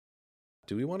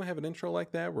Do we want to have an intro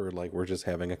like that where like we're just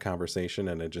having a conversation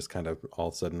and it just kind of all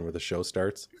of a sudden where the show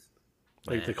starts?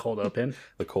 Like the cold open?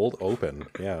 The cold open,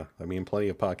 yeah. I mean, plenty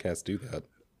of podcasts do that.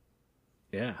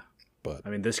 Yeah. But I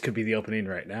mean, this could be the opening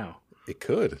right now. it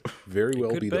could very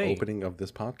well could be be. the opening of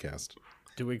this podcast.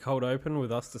 Do we cold open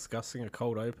with us discussing a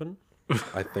cold open?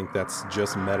 I think that's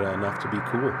just meta enough to be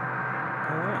cool. All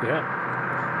right. Yeah.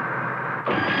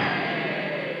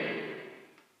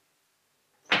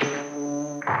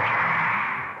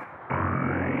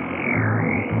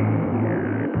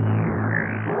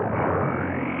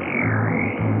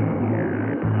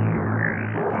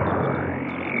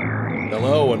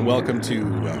 Hello and welcome to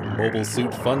Mobile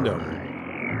Suit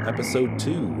Gundam, Episode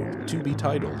 2, to be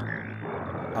titled.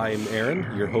 I'm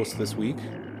Aaron, your host this week,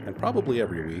 and probably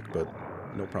every week, but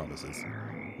no promises.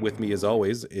 With me, as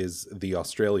always, is the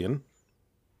Australian,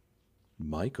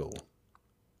 Michael.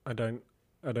 I don't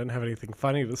have anything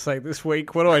funny to say this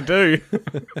week. What do I do?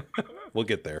 We'll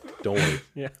get there. Don't worry.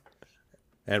 Yeah.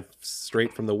 And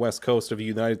straight from the west coast of the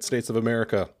United States of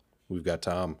America, we've got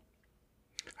Tom.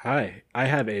 Hi. I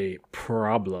have a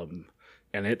problem,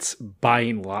 and it's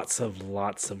buying lots of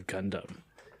Gundam.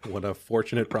 What a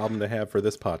fortunate problem to have for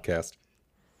this podcast.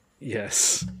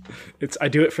 Yes. I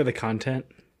do it for the content.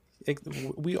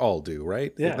 We all do,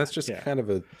 right? Yeah, That's just yeah. kind of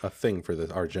a thing for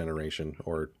our generation.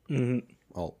 Or,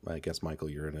 well, I guess, Michael,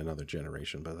 you're in another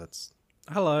generation, but that's...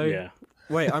 Hello. Yeah.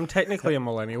 Wait, I'm technically a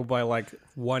millennial by like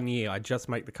 1 year. I just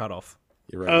make the cutoff.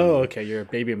 You're right. Oh, okay. You're a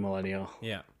baby millennial.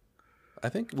 Yeah. I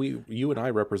think you and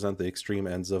I represent the extreme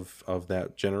ends of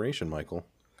that generation, Michael.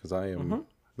 Because I am,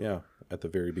 at the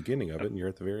very beginning of it, and you're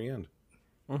at the very end.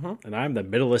 And I'm the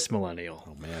middleest millennial.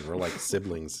 Oh, man, we're like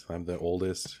siblings. I'm the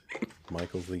oldest.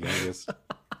 Michael's the youngest.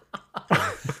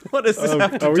 What does this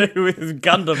have to do with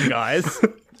Gundam, guys?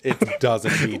 It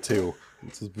doesn't need to.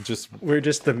 It's just... We're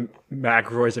just the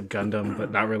McRoys of Gundam,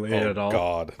 but not related at all.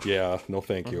 God. Yeah, no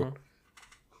thank you.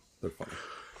 They're funny.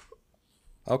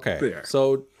 Okay, They are.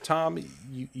 so Tom,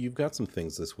 you've got some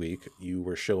things this week you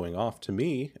were showing off to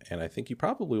me, and I think you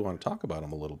probably want to talk about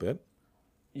them a little bit.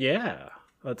 Yeah.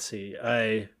 Let's see.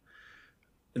 In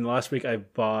the last week I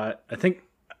think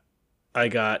I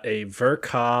got a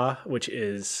Verka, which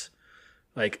is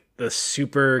like the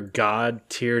super god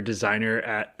tier designer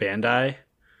at Bandai.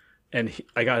 And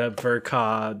I got a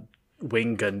Verka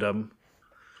Wing Gundam,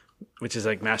 which is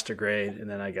like master grade. And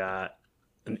then I got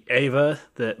an Ava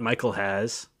that Michael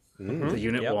has, the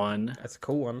Unit Yep. 1. That's a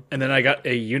cool one. And then I got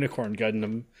a Unicorn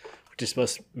Gundam, which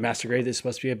is master grade. This is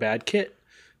supposed to be a bad kit.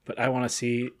 But I want to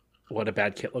see what a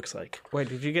bad kit looks like. Wait,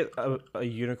 did you get a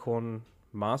unicorn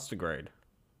master grade?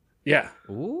 Yeah.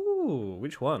 Ooh,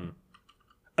 which one?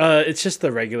 It's just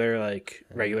the regular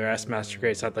ass master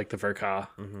grade. It's not like the Verka.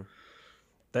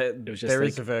 There was just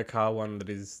is a Verka one that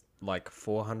is like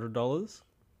 $400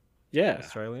 Yeah.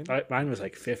 Australian. Mine was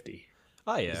like 50.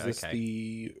 Oh yeah, Is this okay.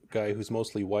 the guy who's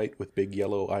mostly white with big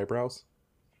yellow eyebrows?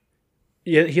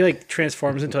 Yeah, he like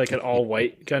transforms into like an all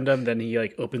white Gundam. Then he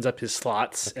like opens up his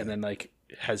slots and then like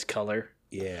has color.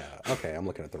 Yeah, okay, I'm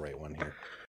looking at the right one here.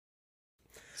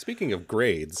 Speaking of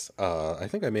grades, I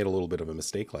think I made a little bit of a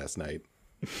mistake last night.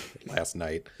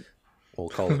 We'll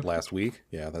call it last week.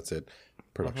 Yeah, that's it.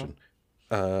 Production.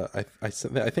 I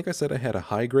think I said I had a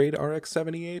high grade RX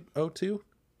 7802.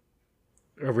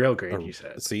 A real grade, you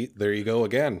said. See, there you go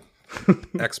again.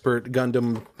 Expert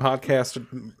Gundam podcast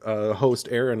host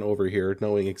Aaron over here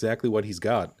knowing exactly what he's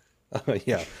got.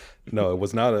 Yeah, no, it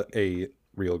was not a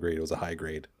real grade. It was a high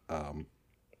grade.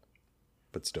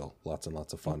 But still, lots and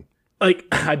lots of fun. Like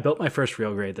I built my first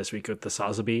real grade this week with the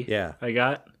Sazabi. Yeah. I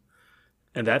got,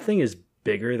 and that thing is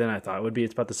bigger than I thought it would be.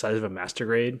 It's about the size of a master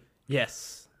grade.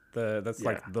 Yes, that's Yeah.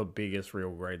 like the biggest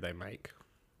real grade they make.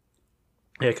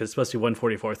 Yeah, because it's supposed to be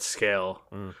 1/44th scale.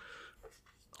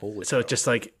 Holy So it's just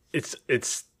like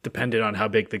it's dependent on how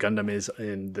big the Gundam is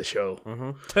in the show.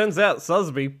 Turns out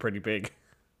Suzby pretty big.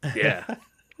 Yeah.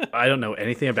 I don't know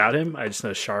anything about him. I just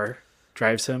know Char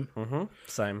drives him.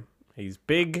 Same. He's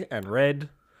big and red.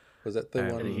 Was that the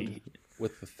one he-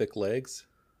 with the thick legs?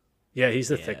 Yeah, he's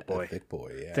the thick boy. Thick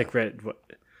boy, yeah. Thick red.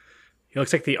 He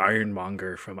looks like the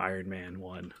Ironmonger from Iron Man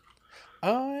 1.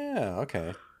 Oh, yeah,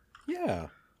 okay. Yeah.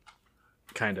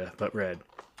 Kind of, but red.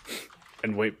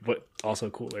 And but also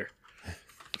cooler.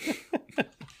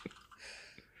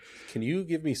 Can you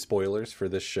give me spoilers for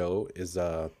this show?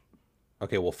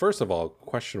 Okay, well, first of all,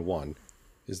 question one.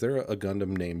 Is there a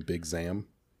Gundam named Big Zam?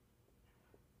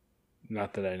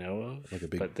 Not that I know of, Like a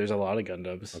big- but there's a lot of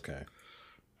Gundams. Okay.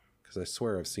 Because I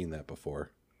swear I've seen that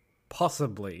before.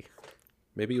 Possibly.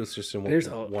 Maybe it was just in There's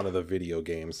one of the video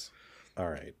games. All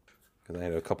right. Because I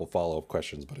had a couple follow-up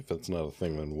questions, but if that's not a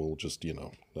thing, then we'll just,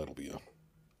 that'll be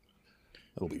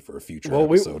That'll be for a future Well,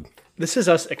 episode. this is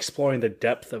us exploring the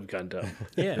depth of Gundam.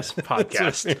 Yeah. This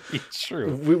podcast. It's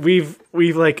true.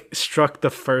 We've like struck the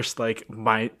first like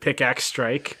my pickaxe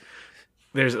strike.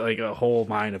 There's like a whole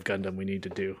mine of Gundam we need to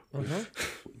do.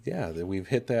 Yeah, we've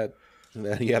hit that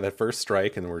first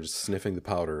strike, and we're just sniffing the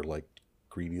powder like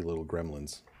greedy little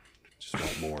gremlins. Just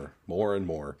want more and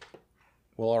more.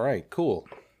 Well, all right, cool.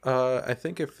 I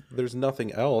think if there's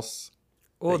nothing else,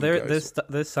 Oh, that you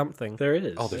there's something. There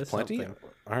is. oh, there's plenty. something.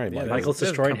 All right, Michael. Michael's there's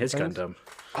a destroying couple his things. Gundam.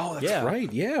 Oh, that's Yeah.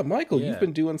 right. Yeah, Michael, Yeah. you've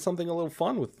been doing something a little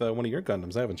fun with one of your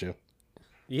Gundams, haven't you?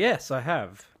 Yes, I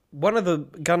have. One of the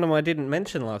Gundam I didn't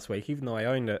mention last week, even though I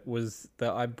owned it, was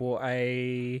that I bought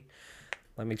a...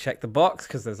 Let me check the box,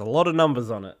 because there's a lot of numbers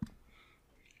on it.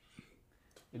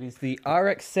 It is the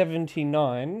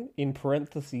RX-79, in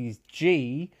parentheses,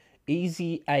 G,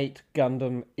 Easy 8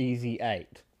 Gundam Easy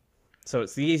 8. So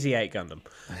it's the Easy 8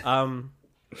 Gundam.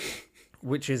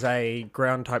 Which is a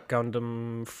ground-type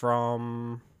Gundam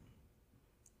from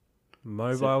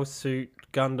Mobile Suit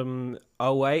Gundam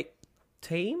 08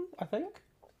 team, I think?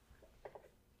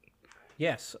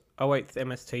 Yes, 08th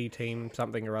MST team,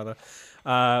 something or other,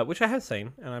 which I have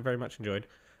seen, and I very much enjoyed.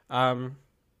 But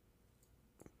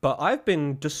I've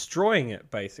been destroying it,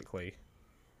 basically.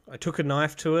 I took a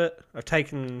knife to it. I've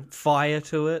taken fire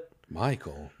to it.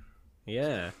 Michael.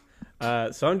 Yeah.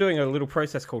 So I'm doing a little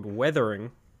process called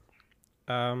weathering,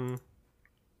 where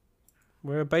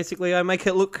basically I make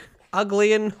it look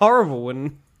ugly and horrible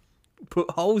and put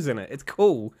holes in it. It's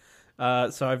cool.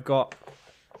 So I've got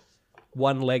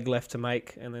one leg left to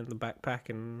make, and then the backpack,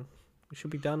 and we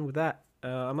should be done with that.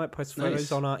 I might post photos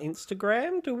Nice. on our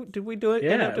Instagram. Did we do it?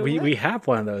 End Yeah, up doing that? we have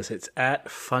one of those. It's at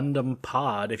Fundum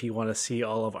Pod if you want to see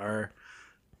all of our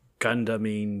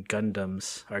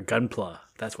Gundams, our Gunpla.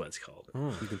 That's what it's called.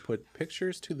 You can put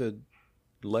pictures to the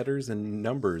letters and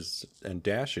numbers and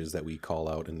dashes that we call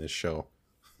out in this show.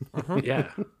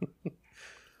 Yeah.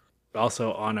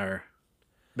 Also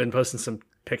been posting some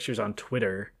pictures on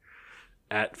Twitter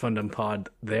at Fundum Pod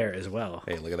there as well.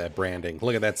 Hey, look at that branding.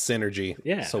 Look at that synergy.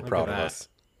 Yeah, So look proud at of that. us.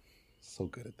 So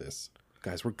good at this.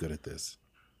 Guys, we're good at this.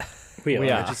 We We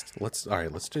are. are.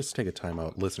 Let's just take a time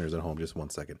out. Listeners at home, just 1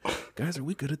 second. Guys, are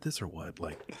we good at this or what?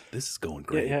 Like, this is going Yeah,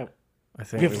 great. yeah. I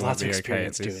think We have might lots of be okay at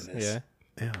experience doing this. Yeah.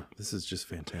 Yeah, this is just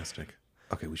fantastic.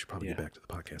 Okay, we should probably get back to the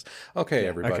podcast. Okay,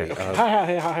 everybody. Okay.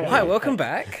 Hi. Hi, welcome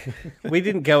back. We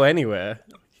didn't go anywhere.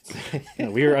 Yeah,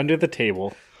 we were under the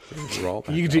table. We're all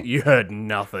back You heard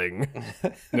nothing.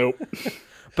 Nope.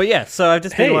 But yeah, so I've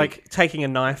just been Hey. like taking a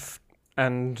knife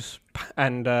and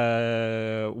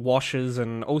washers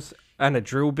and a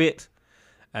drill bit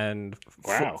and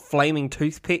Wow. flaming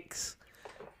toothpicks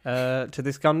to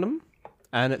this Gundam,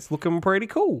 and it's looking pretty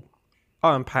cool.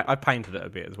 Oh, I painted it a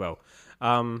bit as well.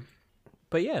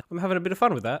 But yeah, I'm having a bit of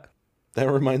fun with that.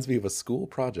 That reminds me of a school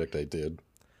project I did.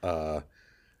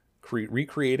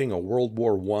 Recreating a World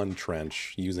War I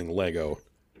trench using Lego.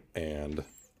 And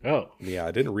Oh. yeah,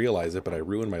 I didn't realize it, but I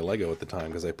ruined my Lego at the time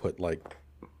because I put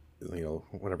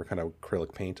whatever kind of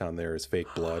acrylic paint on there is fake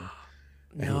blood.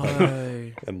 No.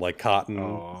 And like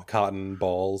cotton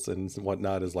balls and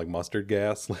whatnot is like mustard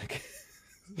gas. Like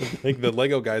the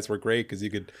Lego guys were great because you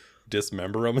could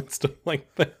dismember them and stuff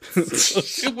like that.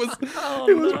 So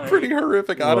it was pretty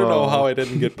horrific. I don't know how I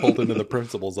didn't get pulled into the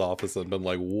principal's office and been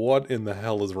like, "What in the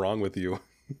hell is wrong with you?"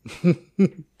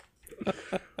 But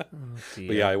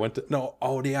yeah, I went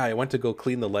to go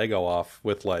clean the Lego off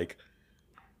with like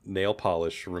nail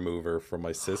polish remover from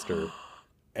my sister.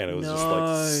 And it was just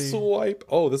like, swipe.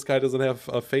 Oh, this guy doesn't have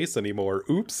a face anymore.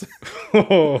 Oops.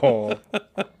 Oh.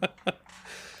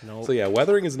 Nope. So yeah,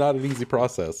 weathering is not an easy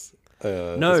process.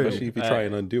 No, especially if you try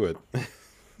and undo it.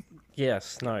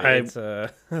 Yes, no, it's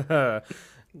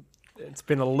it's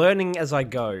been a learning as I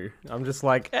go. I'm just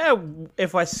like,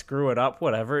 if I screw it up,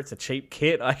 whatever. It's a cheap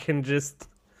kit. I can just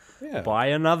Yeah. buy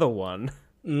another one.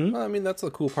 Well, I mean, that's the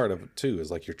cool part of it too. Is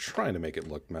like you're trying to make it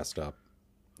look messed up.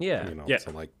 Yeah. You know. Yeah. So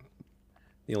like,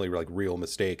 the only like real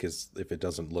mistake is if it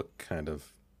doesn't look kind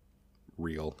of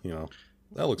real. You know,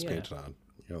 that looks painted on.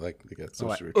 You know, that gets so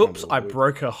Like, short. oops, I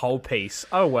broke a whole piece.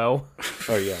 Oh well.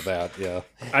 Oh yeah, that yeah.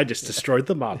 I just destroyed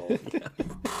the model.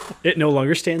 It no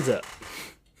longer stands up.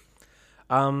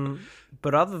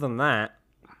 But other than that,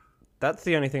 that's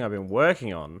the only thing I've been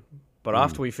working on. But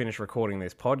after we finish recording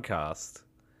this podcast,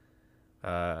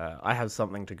 I have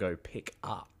something to go pick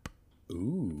up.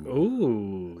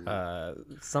 Ooh. Ooh.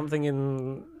 Something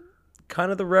in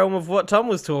kind of the realm of what Tom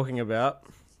was talking about.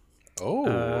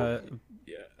 Oh.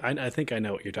 Yeah, I think I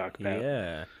know what you're talking about.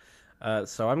 Yeah.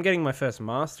 So I'm getting my first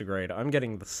master grade. I'm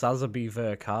getting the Sotheby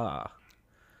Verkar,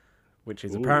 which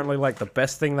is apparently like the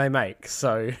best thing they make.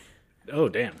 So Oh,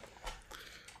 damn.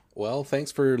 Well,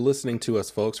 thanks for listening to us,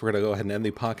 folks. We're going to go ahead and end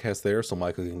the podcast there so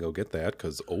Michael can go get that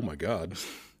because, oh my God.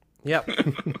 Yep.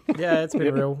 Yeah, it's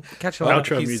been real. Catch you later.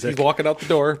 Outro He's music. walking out the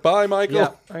door. Bye, Michael. Yeah.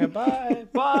 Okay, bye.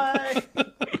 Bye.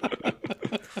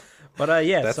 But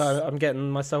yeah, so I'm getting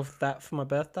myself that for my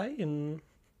birthday, and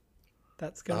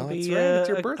that's going to That's be right. It's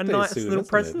your a birthday nice soon, little isn't it?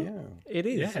 present. Yeah. It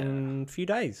is Yeah. in a few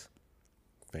days.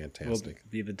 Will Fantastic.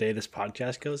 be the day this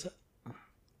podcast goes up.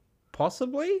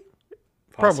 Possibly.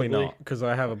 Probably Possibly. not, because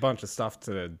I have a bunch of stuff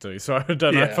to do, so I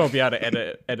don't know if I'll be able to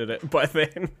edit it by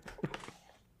then.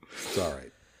 It's all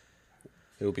right.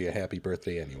 It'll be a happy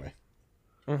birthday anyway.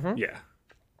 Mm-hmm. Yeah.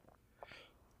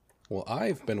 Well,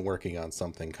 I've been working on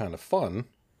something kind of fun.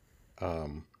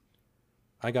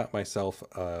 I got myself,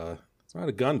 it's not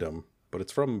a Gundam, but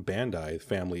it's from Bandai,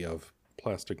 family of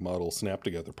plastic model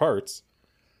snap-together parts.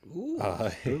 Ooh.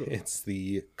 It's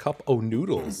the Cup O'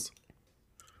 Noodles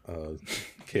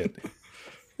kit.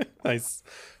 Nice.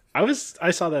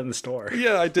 I saw that in the store.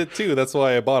 Yeah, I did too. That's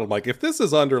why I bought it. I'm like, if this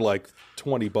is under like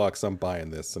 $20, I'm buying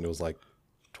this. And it was like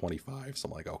 25. So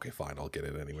I'm like, okay, fine, I'll get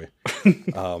it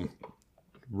anyway.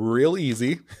 Real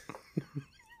easy.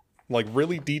 Like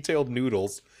really detailed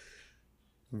noodles.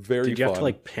 Very Did you fun. have to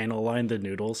like panel line the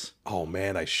noodles? Oh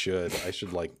man, I should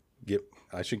like get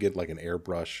like an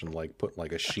airbrush and like put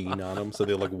like a sheen on them so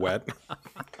they look wet.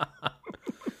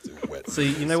 Wet. So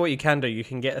you know what you can do? You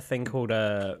can get a thing called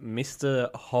a Mr.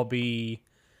 Hobby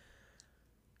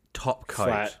top coat.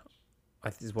 Flat.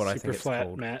 Is what I Super think it's flat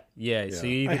called. matte. Yeah, so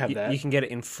you, I have that. you can get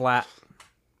it in flat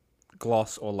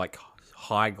gloss or like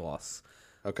high gloss.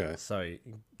 Okay. So you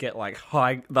get like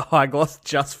the high gloss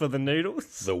just for the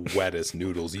noodles. The wettest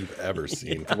noodles you've ever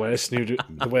seen. The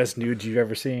wettest nude you've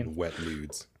ever seen. Wet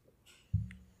nudes.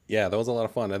 Yeah, that was a lot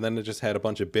of fun. And then it just had a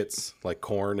bunch of bits like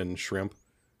corn and shrimp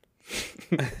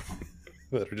that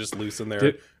are just loose in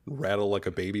there. Rattle like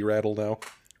a baby rattle now.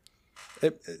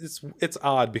 It's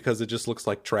odd because it just looks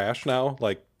like trash now.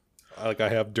 Like I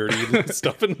have dirty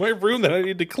stuff in my room that I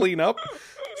need to clean up.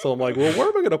 So I'm like, well, where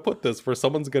am I going to put this for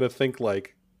someone's going to think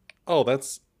like, oh,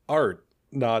 that's art,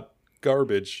 not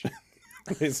garbage.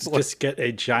 It's like, Just get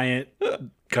a giant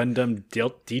Gundam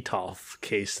Detolf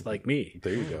case like me.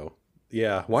 there you go.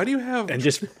 Yeah. Why do you have... And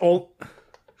just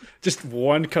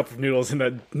one cup of noodles in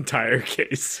that entire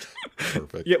case.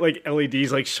 Perfect. You get like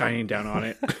LEDs like shining down on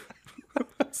it.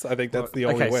 I think that's the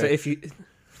only Okay, way. so if you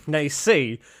now you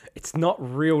see, it's not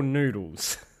real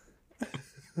noodles.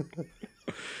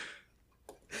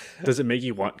 Does it make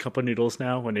you want cup of noodles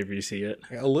now whenever you see it?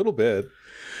 A little bit,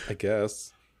 I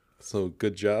guess. So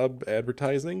good job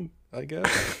advertising, I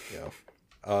guess. Yeah.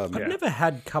 I've never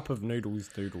had cup of noodles.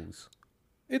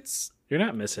 It's You're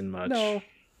not missing much. no.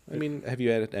 I mean, have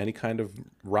you had any kind of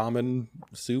ramen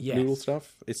soup Yes. noodle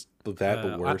stuff? It's that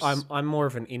but worse. I'm more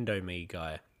of an Indomie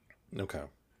guy. Okay.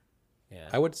 Yeah.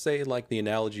 I would say like the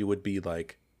analogy would be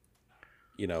like,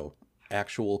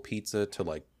 actual pizza to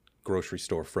like grocery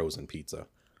store frozen pizza.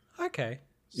 Okay.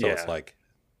 So Yeah. it's like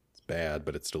it's bad,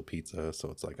 but it's still pizza. So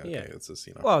it's like okay, Yeah. it's just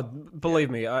Well, believe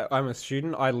me, I'm a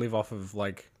student. I live off of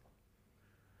like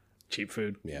Cheap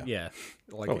food. yeah.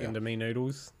 like Oh, yeah. Indomie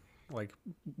noodles. Like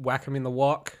whack them in the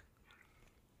wok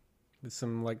with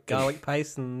some like garlic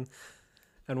paste and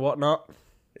whatnot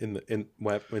In the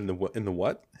what? In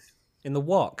in the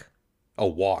wok. Oh,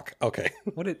 wok. Okay.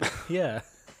 What it? Yeah.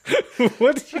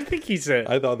 What did you think he said?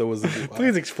 I thought there was.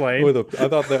 Please explain. I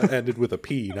thought that ended with a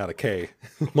P, not a K.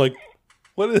 Like,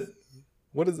 what is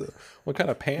it? What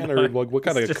kind of pan or like what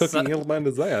kind of just cooking so- element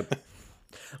is that?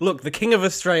 Look, the King of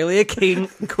Australia,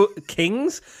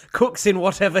 Kings, cooks in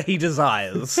whatever he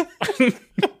desires.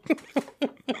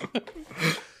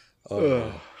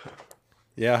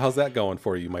 Yeah, how's that going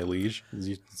for you, my liege? Is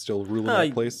you still ruling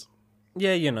that place?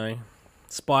 Yeah,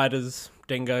 spiders,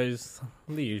 dingoes,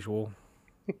 the usual.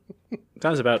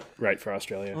 Sounds about right for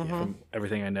Australia from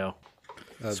everything I know.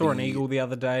 Saw an eagle the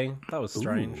other day. That was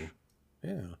strange. Ooh,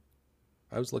 yeah,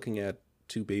 I was looking at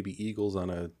 2 baby eagles on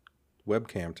a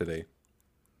webcam today.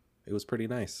 It was pretty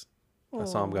nice. I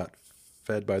saw them got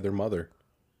fed by their mother.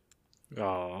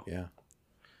 Oh, Yeah,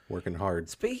 working hard.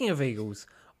 Speaking of eagles,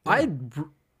 I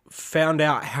found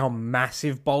out how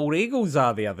massive bald eagles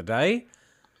are the other day.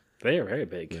 they are very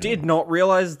big. Did not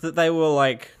realize that they were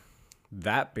like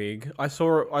that big. I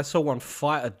saw one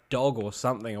fight a dog or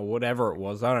something or whatever it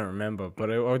was. I don't remember,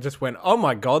 but I just went, "Oh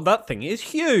my god, that thing is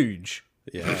huge."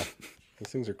 Yeah, these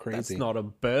things are crazy. That's not a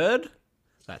bird.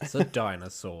 That's a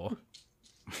dinosaur.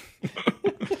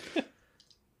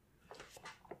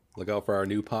 Look out for our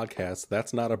new podcast.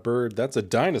 That's not a bird. That's a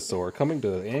dinosaur coming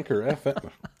to Anchor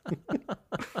FM.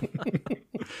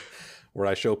 where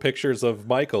I show pictures of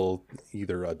Michael,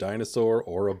 either a dinosaur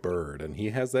or a bird, and he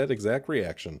has that exact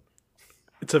reaction.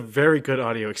 It's a very good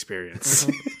audio experience.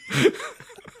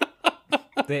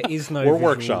 There is no We're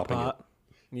visual workshopping part.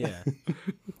 Yeah.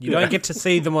 You don't get to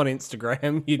see them on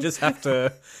Instagram. You just have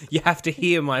to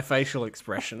hear my facial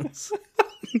expressions.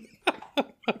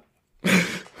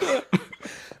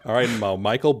 All right, now,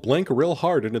 Michael, blink real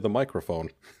hard into the microphone.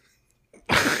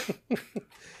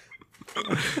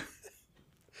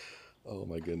 Oh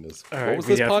my goodness! All what right, was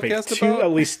we this have to make podcast about?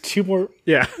 At least two more.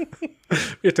 Yeah, we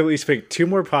have to at least make 2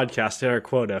 more podcasts to our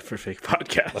quota for fake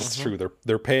podcasts. That's true.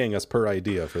 They're paying us per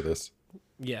idea for this.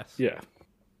 Yes. Yeah.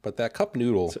 But that cup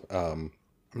noodle, I'm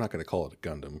not going to call it a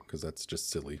Gundam because that's just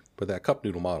silly. But that cup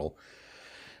noodle model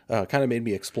kind of made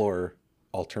me explore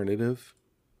alternative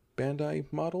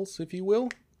Bandai models, if you will.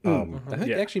 I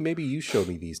think actually maybe you showed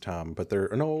me these, Tom, but I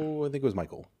think it was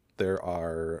Michael. There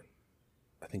are,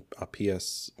 I think, a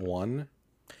PS1.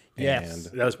 Yes.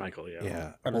 And, That was Michael, yeah.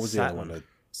 yeah. And What a was the other Saturn. one? A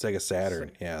Sega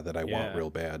Saturn. Yeah, that I want Yeah. real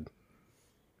bad.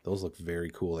 Those look very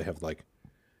cool. They have like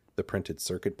the printed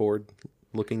circuit board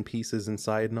looking pieces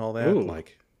inside and all that. Ooh.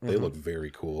 Like they look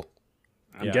very cool.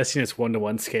 I'm Yeah. guessing it's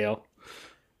 1-to-1 scale.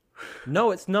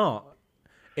 No, it's not.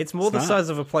 It's more It's the not. size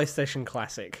of a PlayStation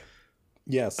Classic.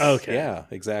 Yes. Okay. Yeah,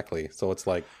 exactly. So it's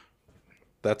like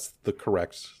that's the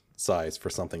correct size for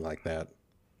something like that.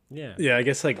 Yeah. Yeah, I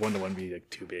guess like 1-to-1 be like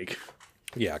too big.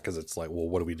 Yeah, because it's like, well,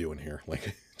 what are we doing here?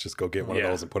 Like, just go get one Yeah. of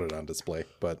those and put it on display.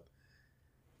 But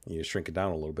you shrink it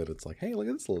down a little bit. It's like, hey, look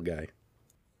at this little guy.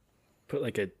 Put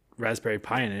like a Raspberry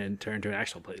Pi in it and turn it into an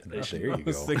actual PlayStation. There I you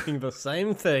was go. thinking the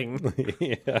same thing,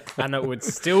 Yeah. and it would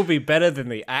still be better than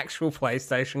the actual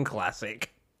PlayStation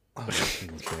Classic. Oh, that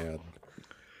thing's bad.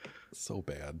 So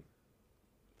bad.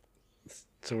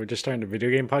 So we're just starting a video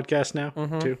game podcast now,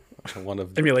 too? One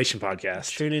of Emulation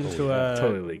podcast. Tune into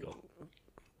Totally legal.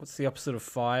 what's the opposite of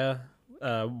fire?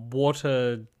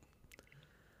 Water.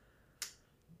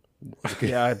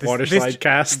 Yeah, Water slide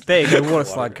cast. There you go, water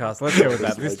slide cast. Let's go with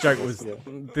that. This slide joke cast,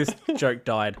 was this joke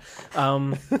died.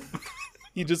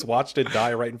 you just watched it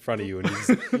die right in front of you, and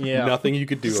there's Yeah. nothing you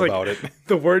could do It's like- about it.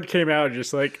 The word came out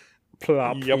just like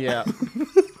plop. Yep. Yeah.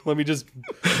 Let me just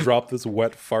drop this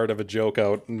wet fart of a joke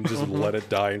out and just let it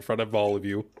die in front of all of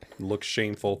you. Look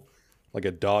shameful, like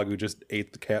a dog who just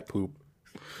ate the cat poop.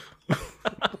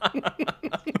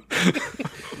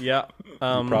 Yeah.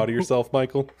 Proud of yourself,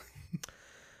 Michael?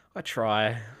 I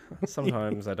try.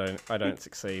 Sometimes I don't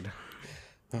succeed.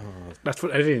 That's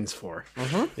what editing's for.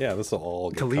 Yeah, this will all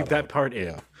get To leave cut that out. part in.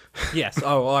 Yeah. Yes.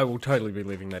 Oh, I will totally be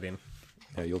leaving that in.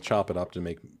 Yeah, you'll chop it up to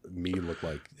make me look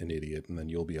like an idiot, and then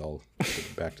you'll be all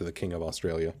back to the king of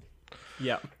Australia.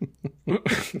 Yeah.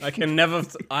 I can never.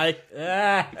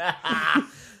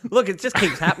 Look, it just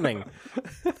keeps happening.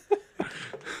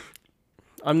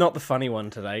 I'm not the funny one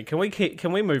today. Can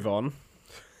we move on?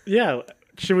 Yeah.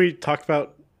 Should we talk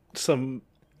about some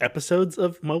episodes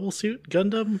of Mobile Suit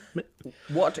Gundam?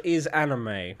 What is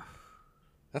anime?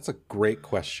 That's a great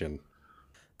question.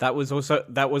 That was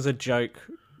a joke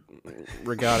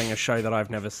regarding a show that I've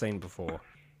never seen before.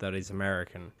 That is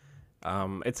American.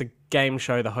 It's a game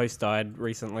show. The host died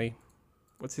recently.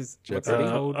 What's it Jeopardy?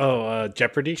 called?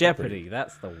 Jeopardy? Jeopardy.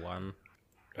 That's the one.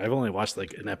 I've only watched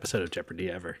like an episode of Jeopardy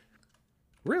ever.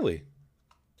 Really?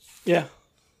 Yeah.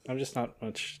 I'm just not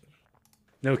much.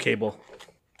 No cable.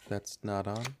 That's not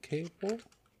on cable?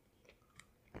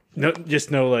 No, just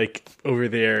no like over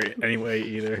there anyway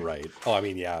either. Right. Oh, I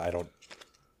mean, yeah, I don't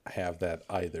have that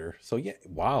either. So, yeah,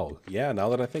 wow. Yeah, now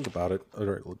that I think about it, all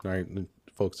right,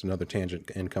 folks, another tangent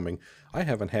incoming. I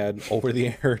haven't had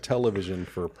over-the-air television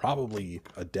for probably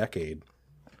a decade.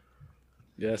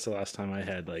 Yeah, that's the last time I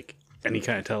had like any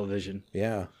kind of television.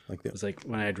 Yeah, like It was like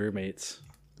when I had roommates.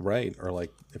 right, or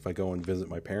like if I go and visit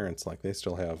my parents, like they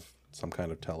still have some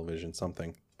kind of television,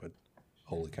 something. But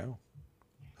holy cow,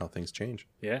 how things change.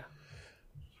 Yeah.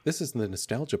 This is the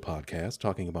Nostalgia Podcast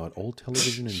talking about old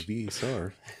television and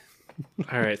VCR.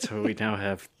 All right, so we now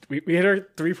have we hit our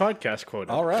 3 podcast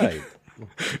quota. All right. We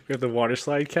have the water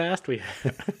slide cast. We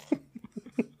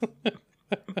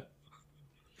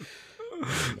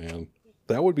Man,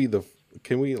 that would be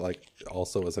can we like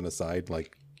also as an aside,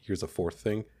 like here's a fourth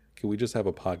thing. Can we just have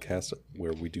a podcast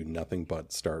where we do nothing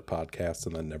but start podcasts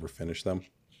and then never finish them?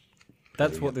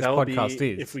 That's what this that will podcast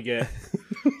be is. if we get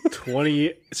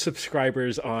 20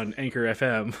 subscribers on Anchor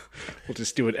FM. We'll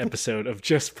just do an episode of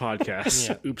just podcasts.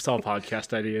 Yeah. Oops, all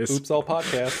podcast ideas. Oops, all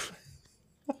podcasts.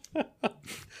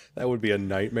 That would be a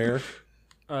nightmare.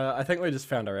 I think we just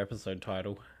found our episode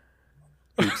title.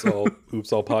 Oops,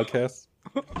 all podcasts.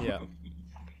 Yeah.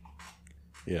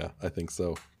 Yeah, I think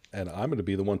so. And I'm going to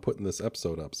be the one putting this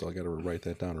episode up, so I got to write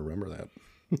that down and remember that.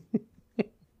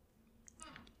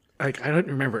 Like, I don't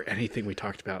remember anything we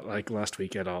talked about like last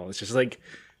week at all. It's just like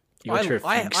you went I, through a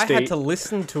I, fugue I state. had to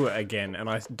listen to it again, and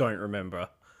I don't remember.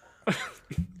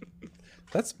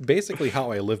 That's basically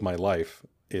how I live my life.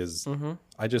 Is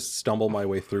I just stumble my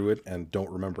way through it and don't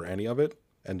remember any of it,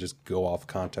 and just go off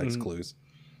context clues.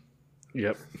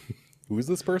 Yep, Who is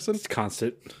this person? it's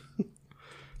constant.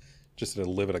 Just to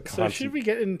live at a So constant. should we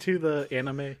get into the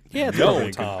anime? Yeah, it's No, probably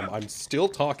good. Tom. I'm still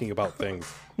talking about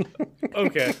things.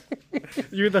 Okay,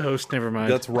 you're the host. Never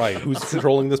mind. That's right. Who's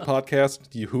controlling this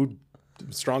podcast? Who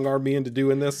strong-armed me into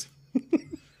doing this?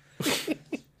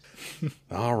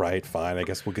 All right, fine. I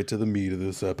guess we'll get to the meat of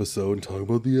this episode and talk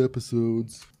about the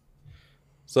episodes.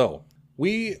 So,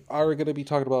 we are going to be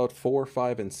talking about 4,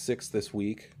 5, and 6 this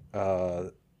week.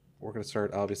 We're going to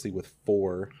start, obviously, with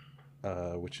 4,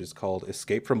 which is called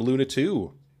Escape from Luna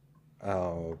 2.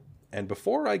 And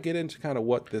before I get into kind of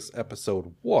what this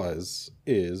episode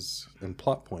is, and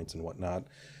plot points and whatnot,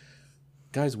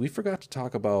 guys, we forgot to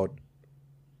talk about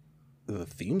the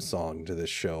theme song to this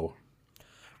show.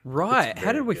 Right.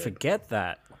 How did we good. forget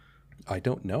that? I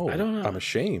don't know. I don't know. I'm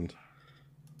ashamed.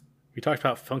 We talked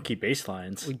about funky bass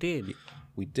lines. We did.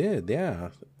 We did, yeah.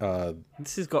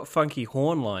 This has got funky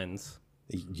horn lines.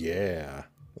 Yeah.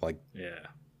 Like, Yeah.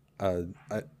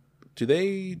 do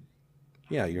they...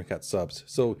 Yeah, you got subs.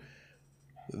 So,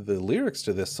 the lyrics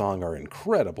to this song are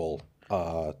incredible.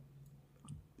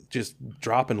 Just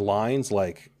dropping lines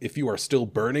like, if you are still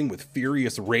burning with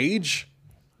furious rage,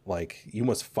 like, you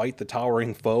must fight the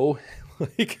towering foe.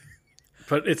 Like,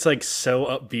 But it's like so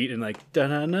upbeat and like da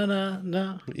na na na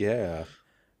na. yeah.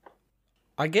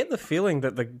 I get the feeling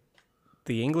that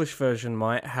the English version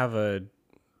might have a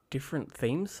different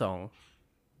theme song.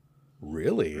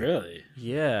 Really? Really?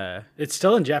 Yeah. It's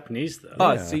still in Japanese though.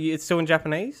 Oh, Yeah. so it's still in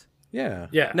Japanese? Yeah.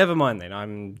 Yeah. Never mind then.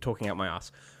 I'm talking out my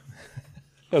ass.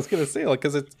 I was going to say, like,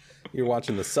 because you're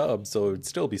watching the sub, so it would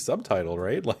still be subtitled,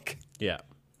 right? Like, Yeah.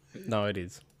 No, it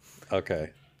is.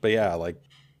 okay. But yeah, like,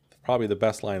 probably the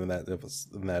best line in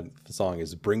that song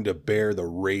is "Bring to bear the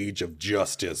rage of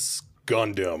justice,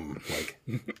 Gundam." Like,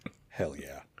 hell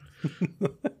yeah.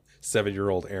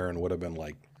 7-year-old Aaron would have been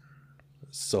like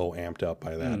so amped up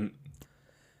by that.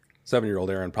 7-year-old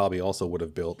Aaron probably also would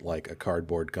have built like a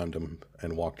cardboard Gundam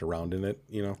and walked around in it,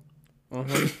 you know?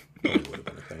 Probably would have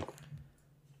been a thing.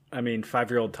 I mean,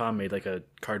 5-year-old Tom made like a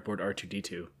cardboard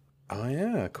R2D2. Oh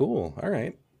yeah, cool. All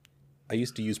right. I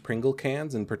used to use Pringle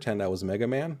cans and pretend I was Mega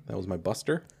Man. That was my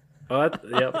buster. Oh,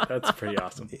 yep, that's pretty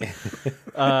awesome.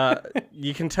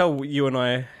 You can tell you and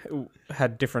I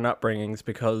had different upbringings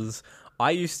because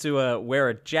I used to wear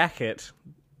a jacket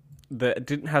that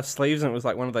didn't have sleeves and it was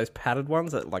like one of those padded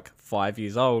ones at like 5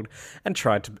 years old, and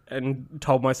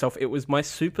told myself it was my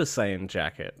Super Saiyan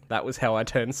jacket. That was how I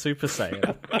turned Super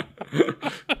Saiyan.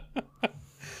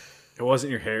 It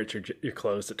wasn't your hair; it's your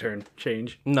clothes that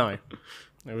change. No,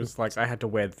 it was like I had to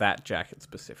wear that jacket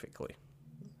specifically.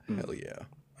 Hell yeah.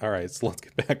 All right, so let's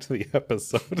get back to the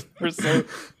episode.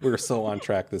 We're so on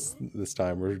track this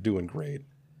time. We're doing great.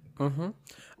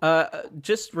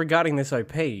 Just regarding this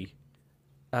OP,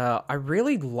 I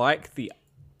really like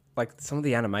some of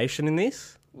the animation in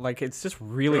this. Like, it's just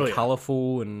really Oh, yeah.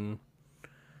 colorful, and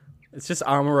it's just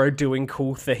Amuro doing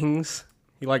cool things.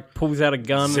 He like pulls out a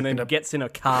gun Zipping and then up. gets in a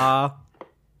car.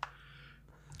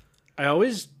 I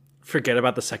always forget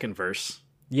about the second verse.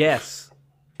 Yes.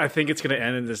 I think it's gonna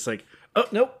end in this like, oh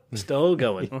nope, still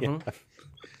going. You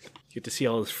get to see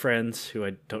all his friends who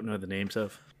I don't know the names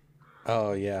of.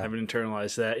 Oh I yeah. haven't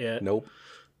internalized that yet. Nope.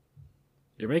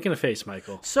 You're making a face,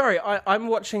 Michael. Sorry, I'm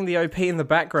watching the OP in the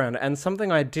background, and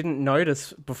something I didn't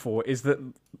notice before is that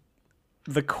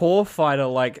the core fighter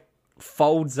like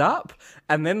folds up,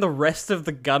 and then the rest of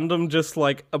the Gundam just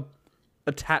like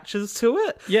attaches to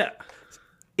it. Yeah.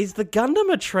 Is the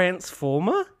Gundam a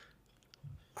transformer?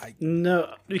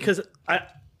 No, because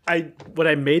when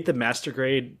I made the master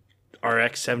grade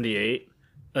RX 78,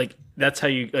 like that's how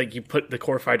you put the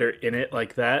core fighter in it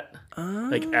like that,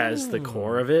 like as the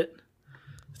core of it.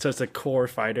 So it's a core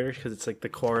fighter because it's like the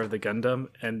core of the Gundam,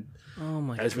 and Oh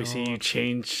my as we see, you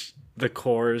change the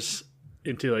cores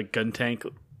into like gun tank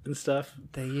and stuff.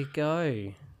 There you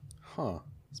go. Huh.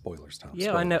 Spoilers, Tom.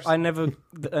 Yeah, Spoilers. I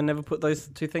never put those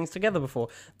two things together before.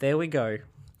 There we go.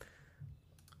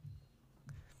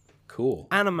 Cool.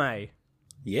 Anime.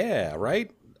 Yeah,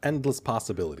 right? Endless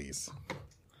possibilities.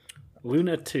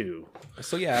 Luna 2.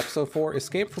 So yeah, episode 4,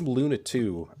 Escape from Luna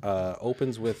 2,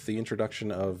 opens with the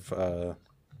introduction of a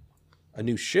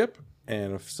new ship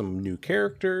and of some new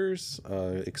characters,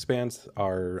 expands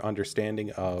our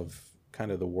understanding of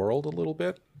kind of the world a little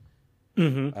bit.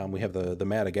 We have the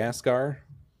Madagascar,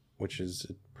 which is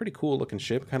a pretty cool looking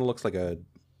ship. Kind of looks like a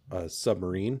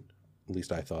submarine, at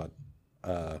least I thought.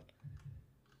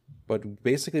 But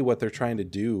basically what they're trying to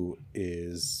do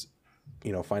is,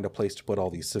 find a place to put all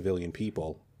these civilian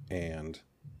people, and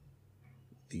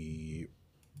the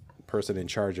person in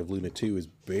charge of Luna 2 is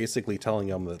basically telling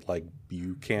them that, like,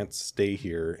 you can't stay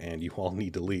here and you all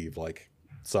need to leave. Like,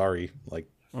 sorry. Like,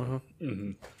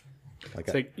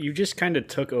 It's like you just kind of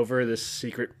took over this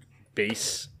secret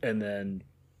base and then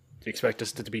expect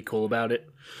us to be cool about it.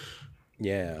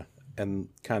 yeah. And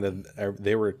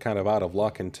they were kind of out of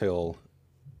luck until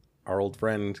our old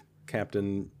friend,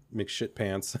 Captain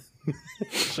McShitpants,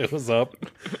 shows up.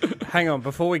 Hang on,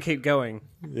 before we keep going,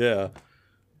 Yeah.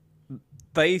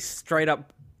 they straight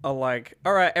up are like,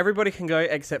 all right, everybody can go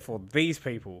except for these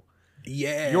people.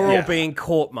 Yeah. You're all being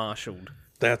court-martialed.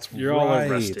 That's You're right.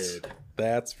 all arrested.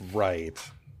 That's right.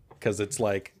 Because it's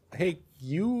like, hey,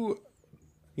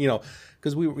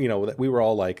 because we were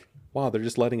all like, wow, they're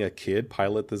just letting a kid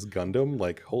pilot this Gundam?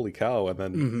 Like, holy cow. And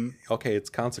then, okay, it's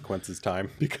consequences time,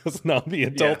 because now the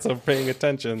adults are paying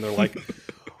attention. They're like,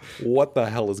 what the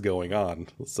hell is going on?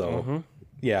 So,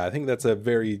 yeah, I think that's a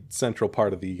very central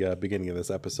part of the beginning of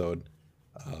this episode.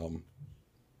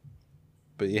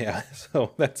 But yeah,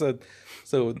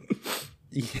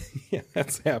 yeah,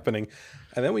 that's happening.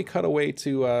 And then we cut away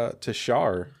to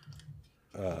Shar,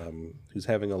 who's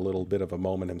having a little bit of a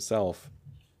moment himself.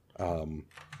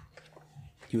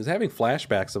 He was having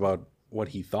flashbacks about what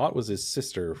he thought was his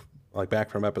sister, like back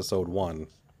from episode 1.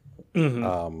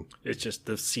 It's just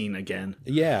the scene again.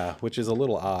 Yeah, which is a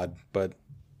little odd, but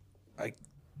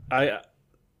I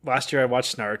last year I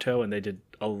watched Naruto and they did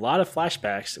a lot of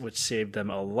flashbacks, which saved them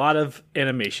a lot of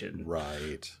animation.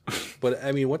 right. But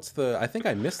I mean, I think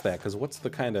I missed that, because what's the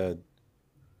kind of,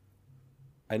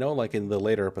 I know like in the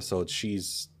later episodes,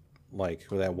 she's like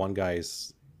with that one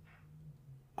guy's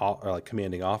like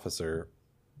commanding officer,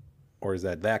 or is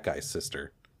that guy's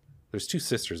sister? There's 2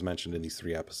 sisters mentioned in these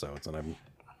 3 episodes, and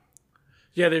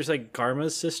Yeah, there's like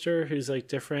Garma's sister who's like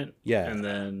different. Yeah.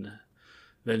 And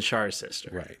then Char's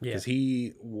sister. right, Yeah. because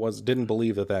he didn't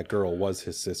believe that girl was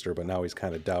his sister, but now he's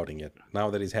kind of doubting it. Now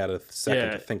that he's had a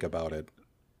second to think about it.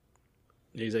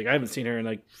 He's like, I haven't seen her in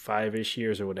like 5-ish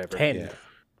years or whatever. 10. Yeah.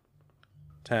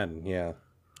 10, yeah.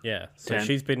 Yeah, so 10.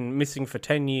 she's been missing for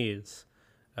 10 years.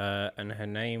 And her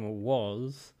name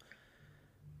was...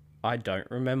 I don't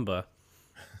remember.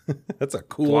 That's a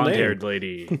cool name. Blonde-haired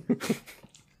lady.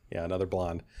 Yeah, another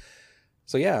blonde.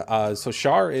 So yeah, so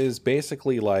Char is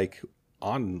basically like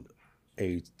on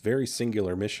a very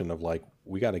singular mission of like,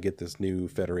 we got to get this new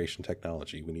Federation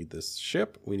technology. We need this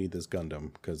ship. We need this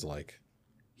Gundam, because like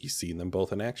he's seen them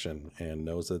both in action and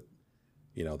knows that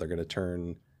they're going to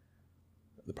turn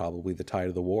probably the tide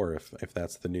of the war if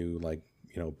that's the new like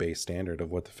base standard of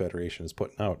what the Federation is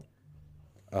putting out.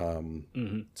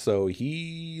 So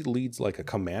he leads like a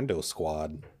commando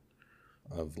squad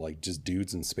of like just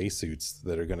dudes in spacesuits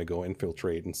that are going to go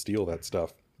infiltrate and steal that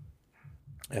stuff.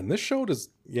 And this show does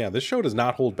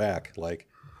not hold back. Like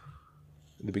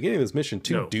in the beginning of this mission,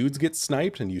 2 dudes get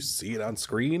sniped and you see it on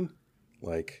screen.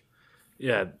 Like,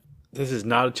 Yeah, this is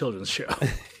not a children's show.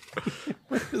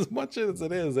 as much as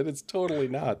it is, and it's totally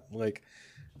not. Like,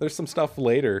 there's some stuff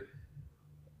later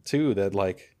too that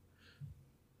like,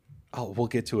 we'll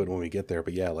get to it when we get there.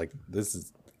 But yeah, like this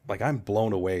is like, I'm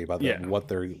blown away by what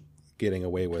they're getting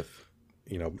away with,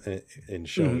 in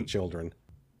showing children.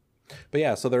 But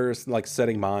yeah, so they're like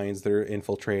setting mines, they're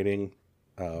infiltrating.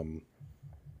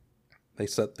 They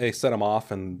set them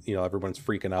off, and everyone's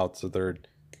freaking out. So they're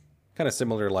kind of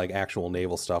similar to like actual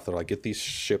naval stuff. They're like, get these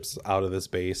ships out of this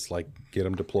base, like get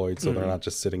them deployed so they're not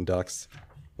just sitting ducks,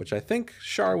 which I think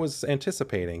Char was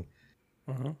anticipating.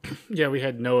 Yeah, we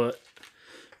had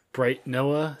Bright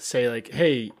Noah say like,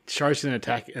 hey, Char's gonna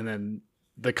attack, and then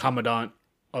the commandant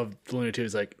of Luna 2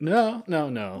 is like, no,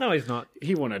 he's not.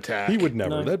 he won't attack. He would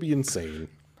never. That'd be insane.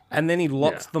 And then he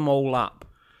locks them all up.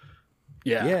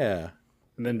 Yeah.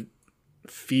 And then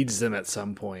feeds them at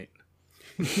some point.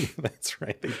 That's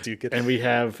right. They do get. And we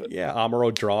have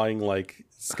Amuro drawing like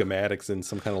schematics in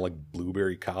some kind of like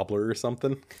blueberry cobbler or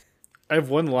something. I have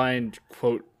one line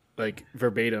quote like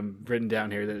verbatim written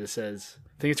down here that it says,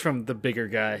 I think it's from the bigger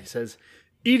guy. He says,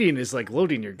 eating is like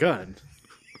loading your gun.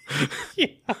 Yeah.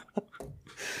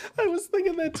 I was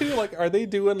thinking that too. Like, are they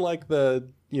doing like the,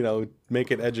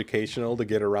 make it educational to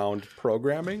get around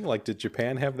programming? Like, did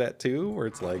Japan have that too? Where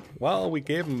it's like, well, we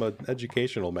gave them an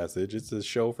educational message. It's a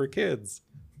show for kids.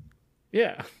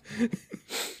 Yeah.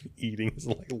 Eating is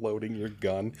like loading your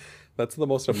gun. That's the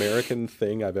most American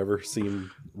thing I've ever seen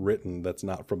written that's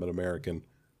not from an American.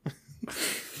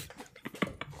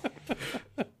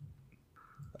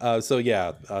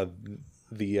 The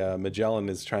Magellan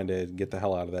is trying to get the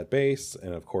hell out of that base,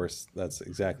 and of course that's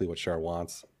exactly what Char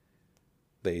wants.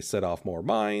 They set off more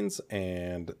mines,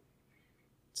 and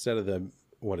instead of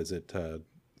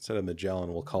instead of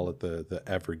Magellan, we'll call it the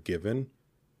Ever Given.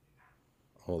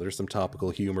 Oh, there's some topical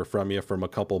humor from you from a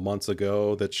couple months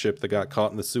ago. That ship that got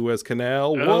caught in the Suez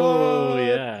Canal. Oh, What?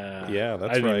 yeah. Yeah,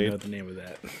 that's I don't right. even know the name of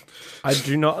that. I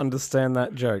do not understand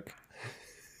that joke.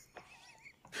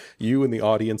 You and the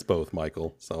audience both,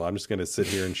 Michael. So I'm just going to sit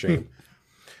here in shame.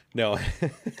 No.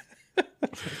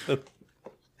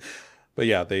 But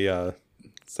yeah, they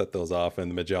set those off,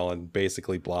 and the Magellan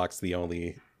basically blocks the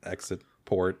only exit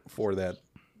port for that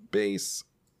base,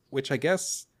 which I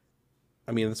guess,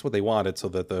 I mean, that's what they wanted, so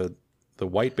that the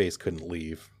white base couldn't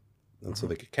leave, and so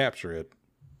they could capture it.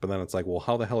 But then it's like, well,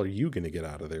 how the hell are you going to get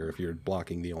out of there if you're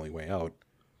blocking the only way out?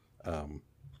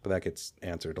 But that gets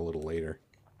answered a little later.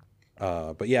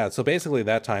 But yeah, so basically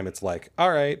that time it's like,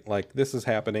 all right, like this is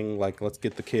happening. Like, let's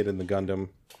get the kid in the Gundam.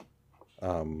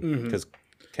 Because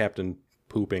Captain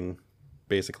Pooping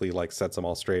basically like sets them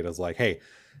all straight as like, hey,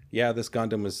 yeah, this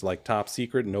Gundam is like top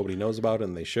secret and nobody knows about it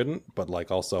and they shouldn't. But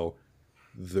like also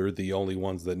they're the only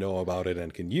ones that know about it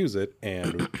and can use it.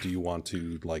 And do you want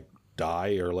to like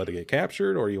die or let it get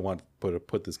captured, or you want to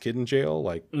put this kid in jail?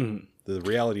 Like the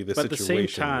reality of the situation. At the same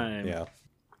time, yeah.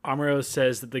 Amuro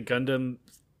says that the Gundam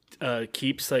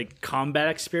keeps like combat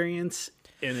experience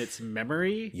in its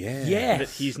memory. Yeah. Yes. That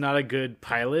he's not a good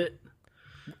pilot.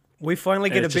 We finally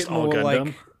get a it's bit just all more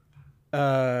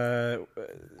Gundam.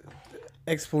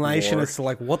 explanation Lore. as to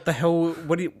like what the hell.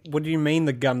 What do you mean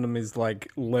the Gundam is like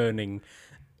learning?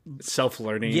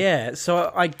 Self-learning. Yeah,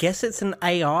 so I guess it's an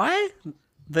AI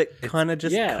that kind of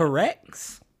just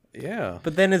corrects. Yeah.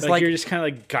 But then it's Like you're just kind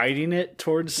of like guiding it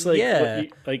towards like Yeah.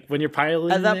 like when you're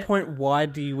piloting at that it, point, why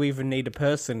do you even need a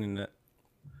person in it?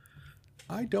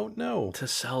 I don't know. to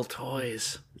sell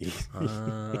toys.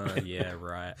 Yeah,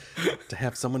 right. To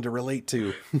have someone to relate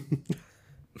to.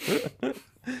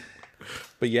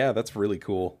 But yeah, that's really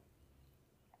cool.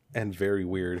 And very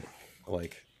weird.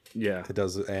 Like, Yeah. it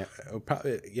does.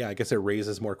 Yeah, I guess it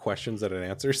raises more questions than it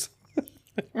answers.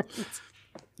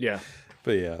 Yeah.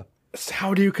 But yeah. So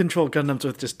how do you control Gundams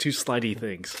with just two slidey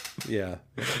things? Yeah.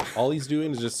 All he's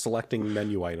doing is just selecting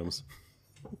menu items.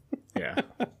 Yeah.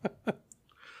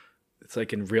 It's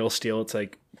like in Real Steel, it's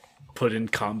like put in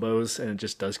combos and it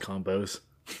just does combos.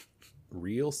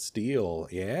 Real Steel.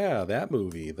 Yeah, that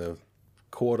movie. The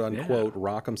quote-unquote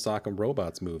Rock'em Sock'em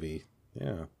Robots movie.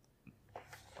 Yeah.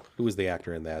 Who was the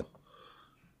actor in that?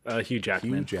 Hugh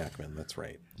Jackman. Hugh Jackman, that's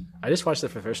right. I just watched it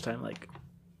for the first time like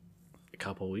a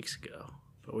couple weeks ago,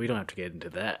 but we don't have to get into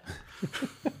that.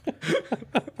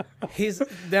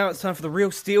 Now it's time for the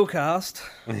Real Steel cast.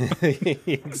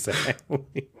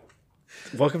 Exactly.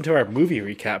 Welcome to our movie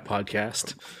recap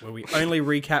podcast. Where we only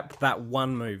recap that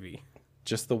one movie.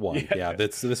 Just the one. Yeah,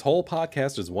 this whole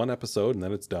podcast is one episode and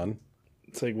then it's done.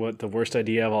 It's like what the worst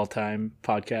idea of all time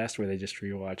podcast where they just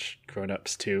rewatch Grown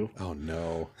Ups 2 Oh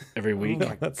no. every week.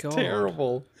 That's God.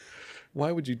 terrible.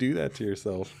 Why would you do that to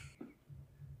yourself?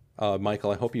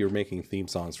 Michael, I hope you're making theme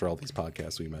songs for all these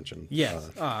podcasts we mentioned.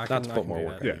 Yes. Not to put more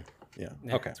work that. on you. Yeah.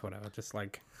 Yeah, Okay. it's whatever. Just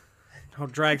like, I'll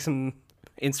drag some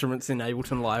instruments in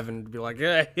Ableton Live and be like,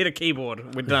 yeah, hit a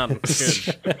keyboard. We're done.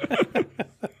 Good.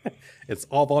 It's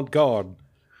avant-garde.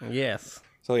 Yes.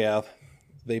 So yeah,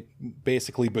 they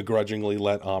basically begrudgingly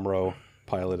let Amuro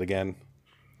pilot again,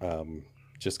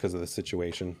 just because of the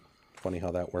situation. Funny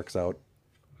how that works out.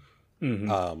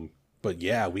 But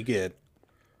yeah, we get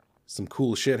some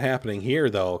cool shit happening here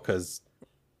though, because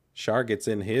Char gets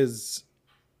in his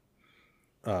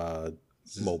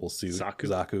mobile suit,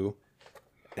 Zaku,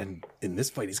 and in this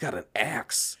fight he's got an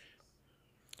axe.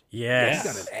 Yes.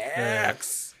 He's got an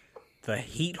axe. The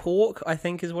Heat Hawk, I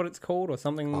think is what it's called, or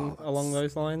something along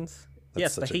those lines. That's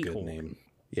Yes, such the Heat a good Hawk. name.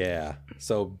 Yeah.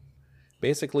 So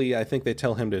basically, I think they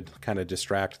tell him to kind of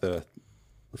distract the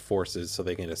forces so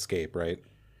they can escape, right?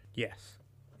 Yes.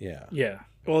 Yeah. Yeah.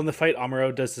 Well, in the fight,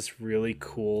 Amuro does this really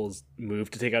cool move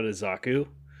to take out his Zaku,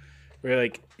 where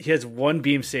like he has one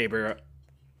beam saber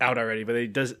out already, but he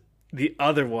does the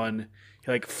other one.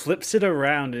 He like flips it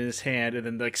around in his hand and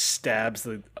then like stabs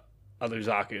the other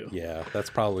Zaku. Yeah, that's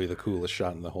probably the coolest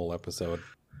shot in the whole episode.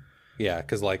 Yeah,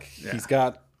 because like he's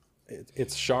got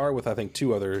it's Char with I think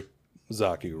two other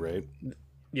Zaku, right?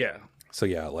 Yeah. So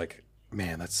yeah, like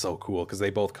man, that's so cool because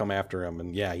they both come after him,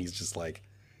 and yeah, he's just like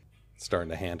starting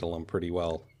to handle him pretty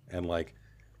well. And like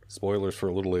spoilers for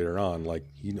a little later on, like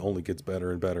he only gets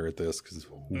better and better at this because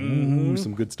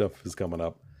some good stuff is coming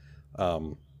up.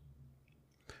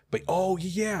 But oh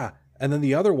yeah, and then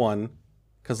the other one,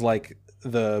 because like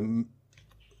the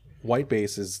White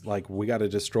Base is like, we got to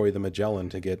destroy the Magellan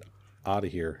to get out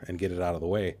of here and get it out of the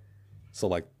way. So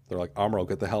like they're like, Amuro,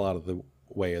 get the hell out of the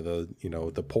way of the, you know,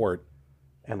 the port.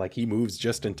 And like he moves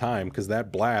just in time because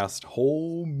that blast,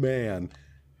 oh man,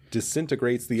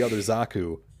 disintegrates the other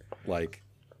Zaku like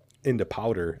into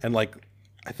powder. And like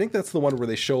I think that's the one where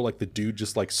they show like the dude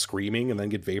just like screaming and then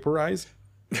get vaporized.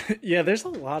 Yeah, there's a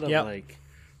lot of like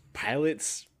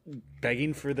pilots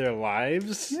begging for their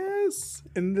lives. Yes,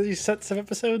 in these sets of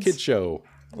episodes. Kid show.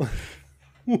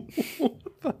 What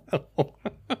the hell?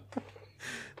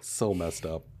 So messed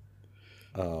up.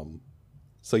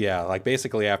 So yeah, like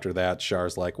basically after that,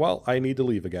 Char's like, well, I need to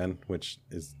leave again, which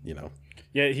is, you know.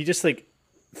 Yeah, he just like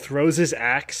throws his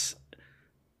axe,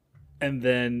 and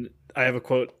then I have a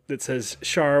quote that says,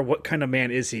 Char, what kind of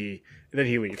man is he? And then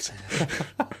he leaves.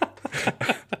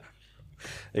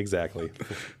 Exactly.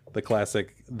 The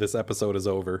classic, this episode is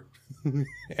over.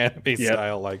 Anime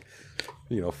style, like,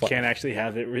 you know. Can't actually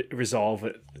have it resolve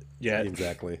it yet.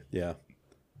 Exactly, yeah.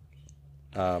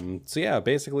 So yeah,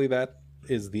 basically that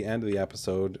is the end of the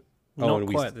episode. Not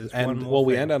quite. There's one more well,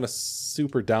 we thing. end on a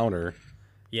super downer.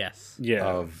 Yes. Yeah.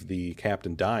 Of the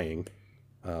captain dying.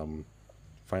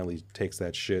 Finally takes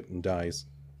that shit and dies.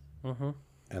 Mm-hmm.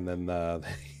 And then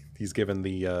he's given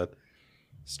the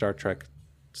Star Trek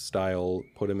style,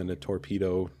 put him in a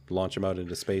torpedo, launch him out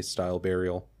into space style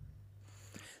burial.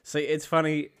 See, it's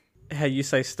funny how you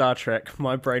say Star Trek.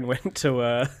 My brain went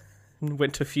to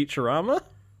Futurama.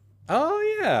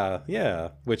 Oh yeah,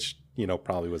 which, you know,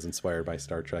 probably was inspired by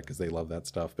Star Trek because they love that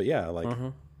stuff. But yeah, like,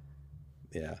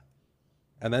 yeah.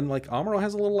 And then like Amuro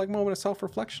has a little like moment of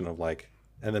self-reflection of like,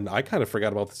 and then I kind of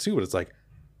forgot about this too, but it's like,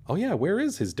 oh yeah, where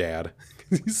is his dad?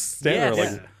 He's standing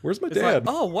there like, where's my dad?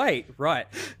 Like, oh wait, right,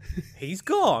 he's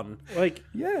gone. Like,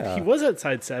 yeah, he was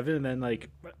outside 7, and then like,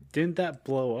 didn't that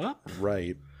blow up?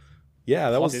 Right.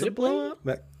 Yeah, that was. Did it blow up?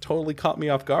 That totally caught me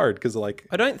off guard because like,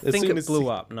 I don't think it blew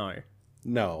up.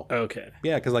 No. Okay.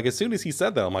 Yeah, because like as soon as he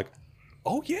said that, I'm like,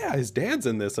 oh yeah, his dad's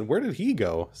in this, and where did he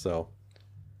go? So,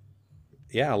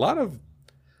 yeah,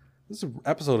 this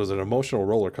episode is an emotional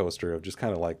roller coaster of just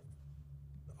kind of like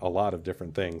a lot of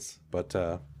different things. But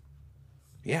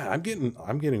yeah, I'm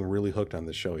getting really hooked on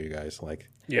this show, you guys. Like,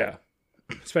 yeah,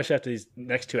 especially after these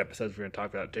next 2 episodes we're going to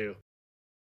talk about too.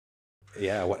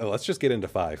 Yeah, let's just get into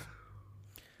 5.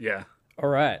 Yeah. All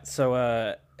right,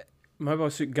 so Mobile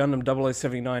Suit Gundam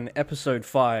 0079 Episode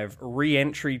 5,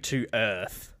 Re-Entry to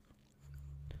Earth.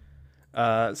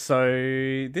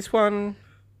 So this one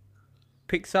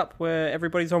picks up where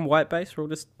everybody's on White Base. We're all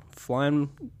just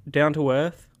flying down to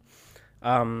Earth.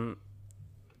 And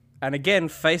again,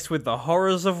 faced with the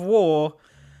horrors of war,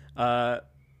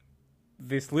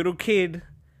 this little kid,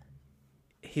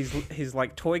 his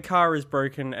like toy car is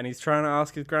broken, and he's trying to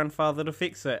ask his grandfather to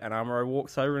fix it. And Amuro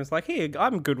walks over and is like, "Here,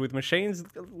 I'm good with machines.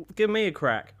 Give me a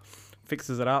crack."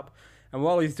 Fixes it up, and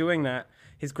while he's doing that,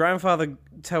 his grandfather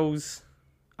tells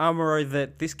Amuro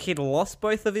that this kid lost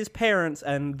both of his parents,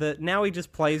 and that now he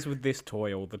just plays with this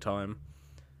toy all the time.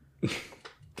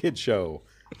 Kid show.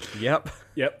 Yep.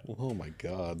 Oh my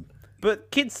god.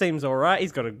 But kid seems all right.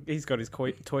 He's got his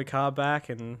toy car back,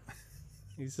 and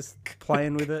he's just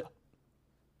playing with it.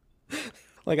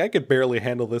 Like, I could barely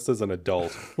handle this as an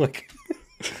adult. Like,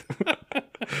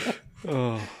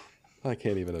 oh, I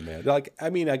can't even imagine. Like, I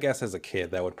mean, I guess as a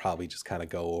kid, that would probably just kind of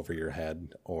go over your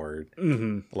head, or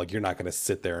like, you're not going to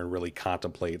sit there and really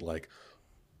contemplate, like,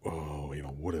 oh, you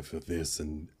know, what if this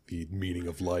and the meaning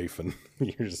of life, and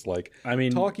you're just like, I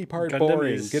mean, talky part Gundam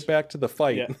boring. Get back to the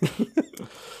fight. Yeah.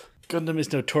 Gundam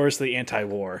is notoriously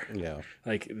anti-war. Yeah,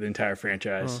 like the entire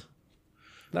franchise.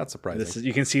 Not surprising.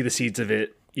 You can see the seeds of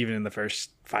it even in the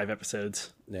first 5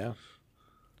 episodes. Yeah.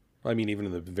 I mean, even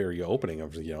in the very opening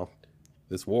of, you know,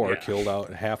 this war killed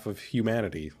out half of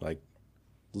humanity. Like,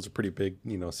 those are pretty big,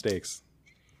 you know, stakes.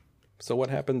 So what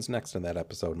happens next in that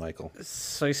episode, Michael?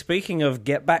 So speaking of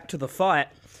get back to the fight,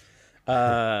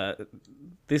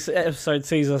 this episode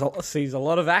sees a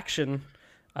lot of action.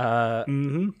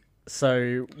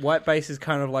 So White Base is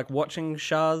kind of like watching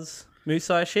Char's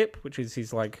Musai ship, which is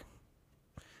his like,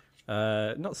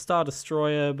 not Star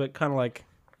Destroyer, but kind of like,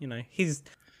 you know, his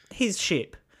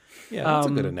ship. Yeah, that's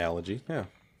a good analogy. Yeah.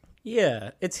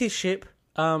 Yeah, it's his ship.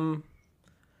 And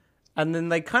then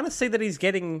they kind of see that he's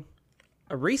getting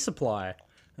a resupply.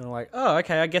 And they're like, oh,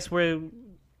 okay, I guess we're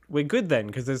good then,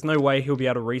 because there's no way he'll be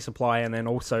able to resupply and then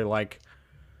also, like,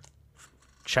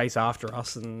 chase after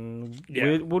us. And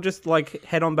we'll just, like,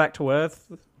 head on back to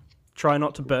Earth, try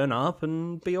not to burn up,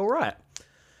 and be all right.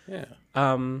 Yeah.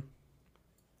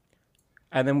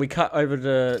 And then we cut over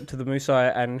to the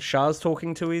Musai, and Char's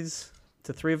talking to his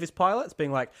to 3 of his pilots,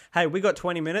 being like, "Hey, we got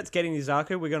 20 minutes. Get in your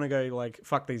Zaku. We're gonna go like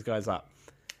fuck these guys up."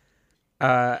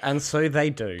 And so they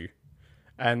do,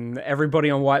 and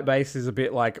everybody on White Base is a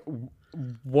bit like,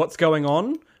 "What's going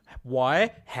on?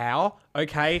 Why? How?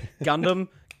 Okay, Gundam,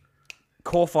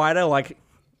 core fighter, like,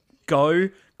 go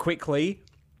quickly."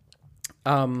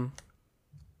 And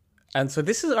so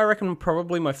this is, I reckon,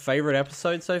 probably my favorite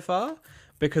episode so far,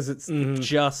 because it's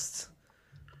just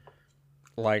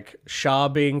like Shah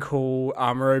being cool,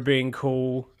 Amuro being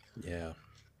cool. Yeah.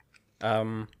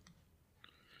 And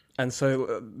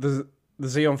so the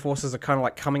Zeon forces are kind of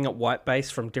like coming at White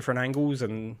Base from different angles,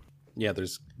 and Yeah,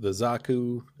 there's the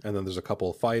Zaku, and then there's a couple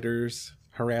of fighters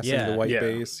harassing the White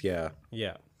Base. Yeah.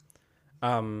 yeah.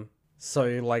 So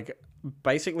like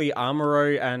basically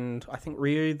Amuro and I think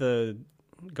Ryu, the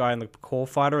guy in the core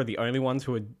fighter, are the only ones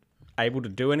who are able to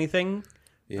do anything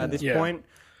at this point.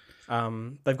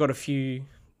 They've got a few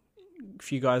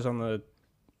guys on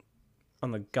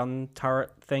the gun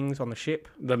turret things on the ship,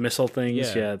 The missile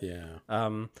things, yeah.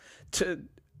 Yeah.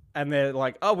 And they're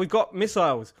like, "Oh, we've got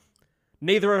missiles.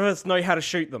 Neither of us know how to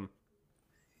shoot them."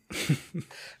 It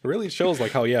really shows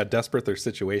like how desperate their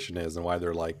situation is and why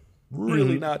they're like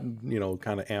really not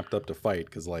kind of amped up to fight,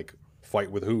 because like fight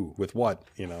with who, with what,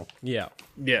 Yeah.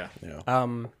 Yeah.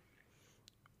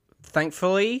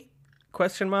 Thankfully,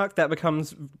 that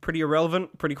becomes pretty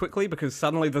irrelevant pretty quickly, because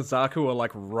suddenly the Zaku are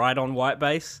like right on White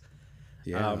Base.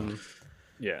 Yeah.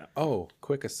 Yeah. Oh,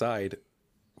 quick aside.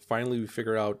 Finally, we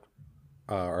figure out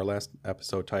our last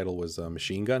episode title was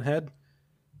Machine Gun Head.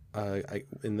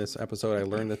 In this episode, I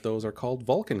learned that those are called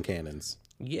Vulcan cannons.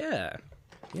 Yeah.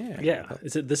 Yeah. Yeah.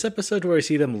 Is it this episode where I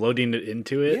see them loading it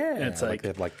into it? Yeah. And it's like they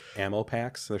have like ammo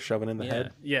packs they're shoving in the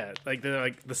head. Yeah, like they're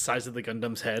like the size of the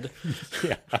Gundam's head.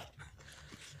 Yeah.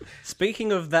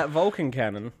 Speaking of that Vulcan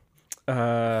cannon,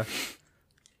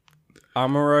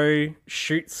 Amuro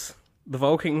shoots the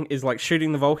Vulcan, is like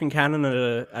shooting the Vulcan cannon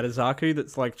at a Zaku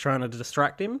that's like trying to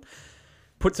distract him,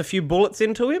 puts a few bullets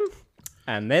into him,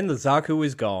 and then the Zaku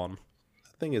is gone.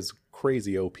 That thing is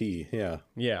crazy OP. Yeah.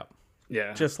 Yeah.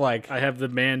 Yeah. Just like, I have the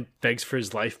man begs for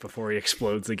his life before he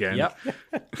explodes again. yep.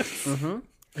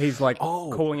 He's like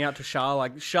calling out to Shah,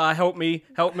 like, "Shah, help me,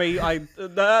 I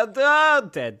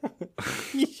dead."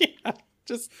 Yeah.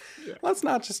 Let's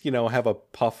not just have a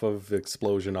puff of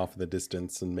explosion off in the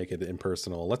distance and make it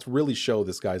impersonal. Let's really show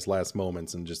this guy's last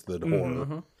moments and just the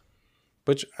horror.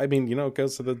 But I mean, it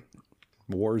goes to the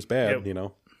war is bad.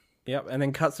 Yep, and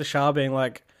then cuts to Shah being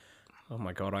like, "Oh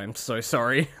my god, I am so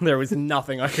sorry. There was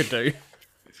nothing I could do."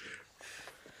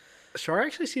 Shar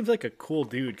actually seems like a cool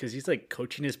dude because he's like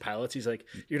coaching his pilots. He's like,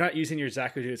 "You're not using your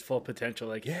Zaku to its full potential.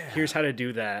 Like, here's how to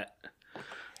do that."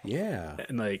 Yeah.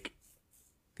 And like,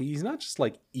 he's not just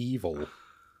like evil,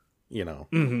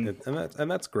 and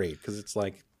that's great, because it's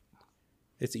like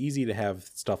it's easy to have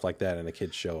stuff like that in a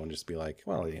kid's show and just be like,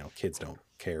 well, kids don't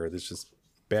care. There's just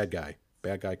bad guy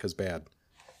because bad.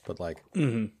 But like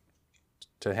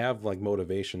to have like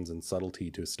motivations and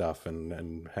subtlety to stuff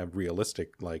and have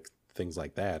realistic like things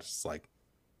like that, it's like,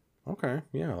 okay,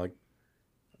 yeah, like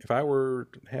if I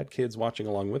had kids watching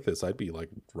along with this, I'd be like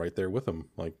right there with them,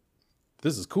 like,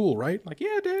 this is cool, right? Like,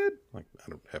 yeah, Dad. Like, I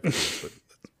don't have kids, but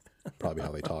that's probably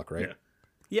how they talk, right?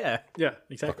 Yeah,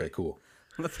 exactly. Okay, cool.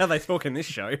 that's how they talk in this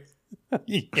show.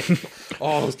 Yeah.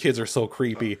 Oh, those kids are so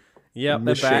creepy. Yep,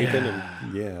 they're back. Misshapen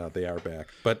and yeah, they are back.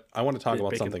 But I want to talk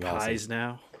about something else. Pies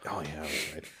now. Oh yeah,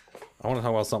 that's right. I want to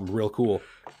talk about something real cool.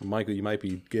 Michael, you might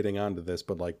be getting onto this,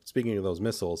 but like speaking of those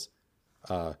missiles,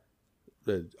 the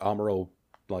Amuro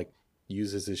like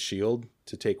uses his shield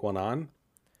to take one on.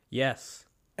 Yes.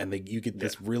 And you get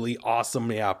this really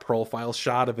awesome profile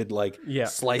shot of it like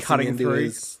slicing cutting into through.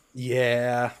 his.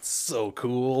 Yeah, so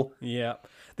cool. Yeah.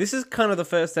 This is kind of the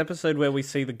first episode where we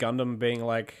see the Gundam being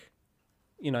like,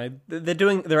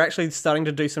 they're actually starting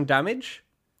to do some damage.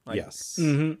 Like, Yes.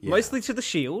 Mm-hmm. Yeah. Mostly to the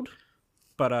shield.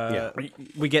 But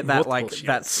we get that Multiple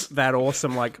shields. that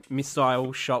awesome like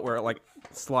missile shot where it like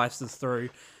slices through.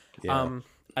 Yeah.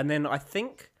 And then I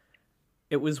think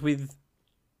Amuro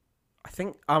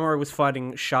was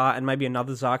fighting Shah and maybe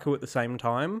another Zaku at the same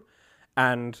time,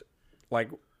 and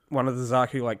like one of the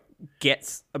Zaku like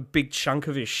gets a big chunk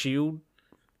of his shield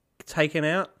taken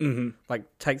out,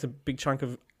 like takes a big chunk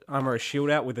of Amuro's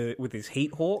shield out with his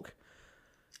heat hawk.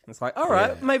 And it's like, all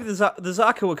right, maybe the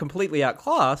Zaku are completely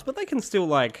outclassed, but they can still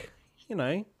like,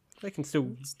 they can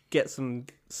still get some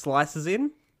slices in.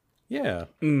 Yeah.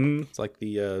 Mm-hmm. It's like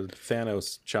the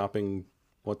Thanos chopping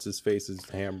what's his face's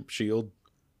shield.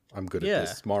 I'm good at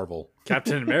this. Marvel.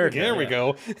 Captain America. There we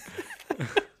go.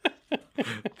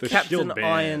 The Captain Shield Band.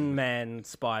 Iron Man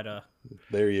Spider.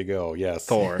 There you go. Yes.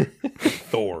 Thor.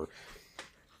 Thor.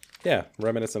 Yeah,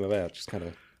 reminiscent of that. Just kind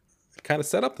of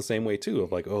set up the same way too.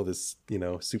 Of like, oh, this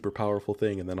super powerful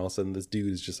thing, and then all of a sudden this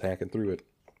dude is just hacking through it.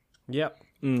 Yep.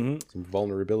 Some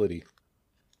vulnerability.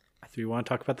 Do you want to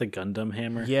talk about the Gundam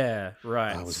hammer? Yeah,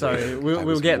 right. So waiting.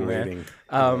 we'll get there.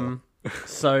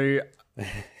 So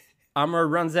Amuro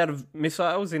runs out of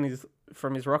missiles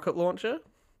from his rocket launcher,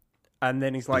 and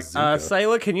then he's like,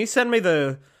 "Sailor, can you send me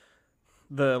the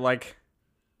like,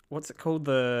 what's it called?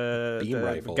 The beam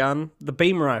rifle. The gun, the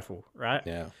beam rifle, right?"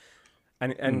 Yeah.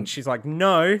 And she's like,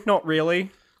 "No, not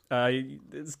really.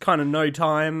 It's kind of no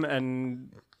time,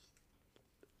 and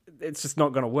it's just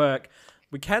not going to work.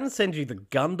 We can send you the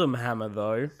Gundam hammer,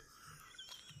 though."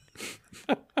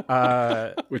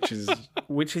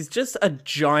 Which is just a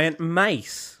giant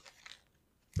mace.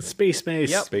 space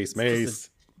mace. Yep. Space mace.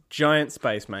 Giant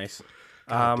space mace.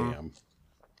 Damn.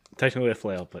 Technically a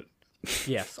flail, but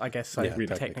Yes, I guess so. Yeah,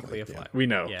 technically a yeah. flag. we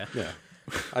know. Yeah. Yeah.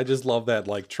 I just love that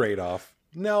like trade-off.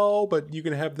 No, but you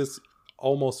can have this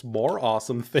almost more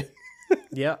awesome thing.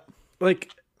 Yeah.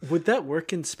 Like, would that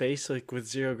work in space, like with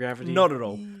zero gravity? Not at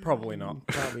all. Probably not.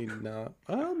 Probably not.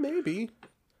 Maybe.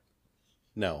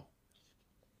 No.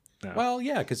 No. Well,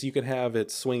 yeah, because you could have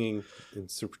it swinging in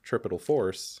centripetal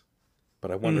force, but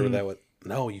I wonder if that would.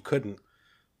 No, you couldn't.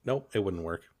 Nope, it wouldn't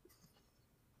work.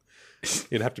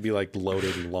 It'd have to be like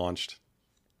loaded and launched,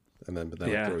 and then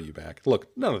it'd throw you back.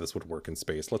 Look, none of this would work in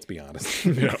space. Let's be honest.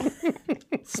 No.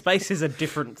 Space is a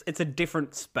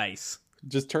different space.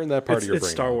 Just turn that part of your It's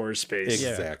brain Star off. Wars space.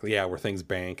 Exactly. Yeah, where things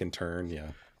bank and turn. Yeah.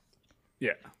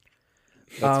 Yeah.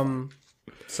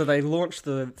 So they launched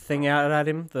the thing out at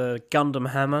him, the Gundam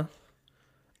hammer.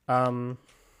 And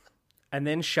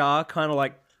then Shah kind of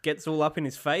like gets all up in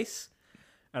his face,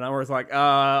 and I was like,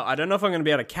 I don't know if I'm going to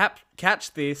be able to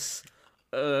catch this.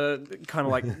 Kind of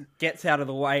like gets out of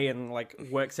the way and like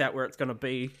works out where it's going to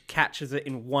be, catches it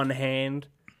in one hand,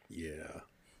 Yeah.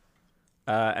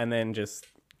 and then just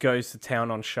goes to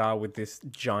town on Shah with this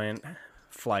giant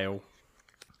flail.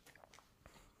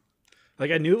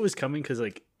 Like, I knew it was coming because,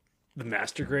 like, the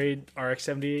master grade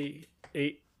RX-78,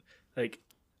 like,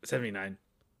 79,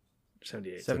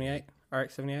 78. 78?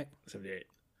 RX 78? 78.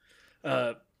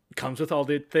 Comes with all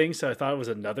the things, so I thought it was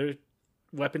another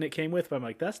weapon it came with, but I'm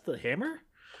like, that's the hammer?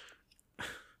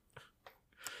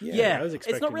 Yeah, I was it's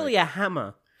expecting, not really a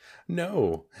hammer.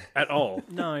 No. at all.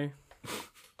 No.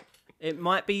 It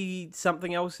might be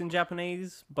something else in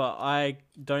Japanese, but I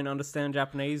don't understand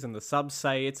Japanese, and the subs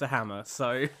say it's a hammer,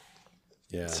 so...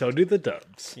 Yeah. So do the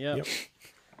dubs. Yeah. Yep.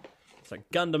 So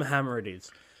Gundam hammer it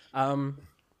is.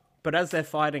 But as they're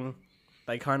fighting,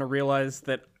 they kind of realize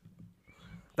that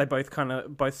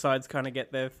both sides kind of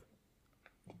get their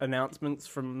announcements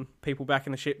from people back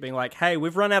in the ship being like, "Hey,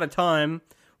 we've run out of time.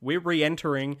 We're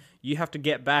re-entering. You have to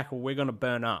get back or we're going to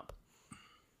burn up."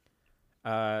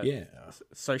 Yeah.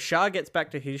 So Shah gets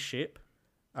back to his ship.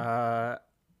 Another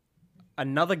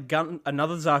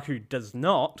Zaku does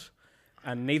not,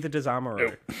 and neither does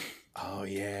Amuro. Oh,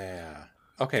 yeah.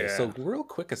 Okay, Yeah. so real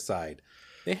quick aside.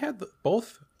 They had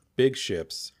both big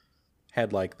ships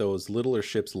had like those littler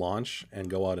ships launch and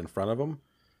go out in front of them.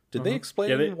 Did they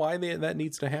explain why that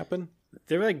needs to happen?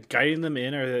 They were, like, guiding them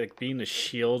in, or like being a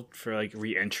shield for, like,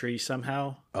 re-entry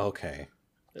somehow. Okay.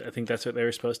 I think that's what they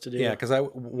were supposed to do. Yeah, because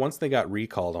once they got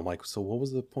recalled, I'm like, so what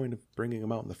was the point of bringing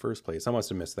them out in the first place? I must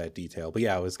have missed that detail. But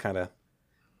yeah, it was kind of,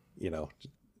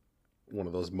 one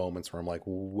of those moments where I'm like,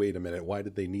 wait a minute, why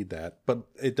did they need that? But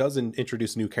it does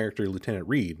introduce a new character, Lieutenant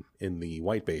Reed, in the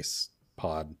White Base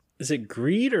pod. Is it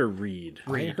Greed or Reed?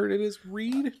 I heard it is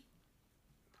Reed,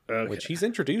 Okay. which he's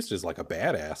introduced as like a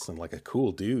badass and like a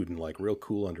cool dude and like real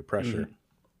cool under pressure.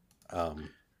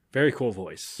 Very cool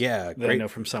voice. Yeah, That great. I know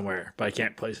from somewhere, but I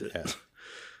can't place it. Yeah.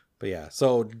 But yeah,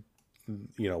 so,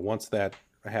 once that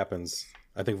happens,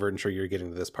 I think, Vert, I'm sure you're getting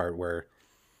to this part where,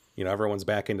 everyone's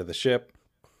back into the ship.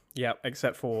 Yeah,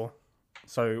 except for...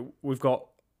 So we've got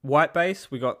White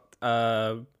Base, we got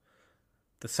the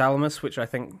Salamis, which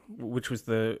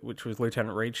was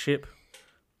Lieutenant Reed's ship,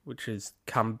 which has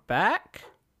come back.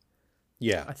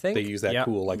 Yeah, I think. they use that Yep.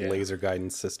 cool laser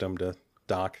guidance system to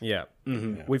dock. Yeah.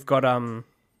 Mm-hmm. We've got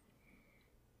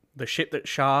the ship that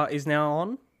Shah is now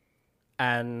on,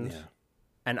 and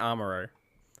Amuro.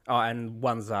 Oh, and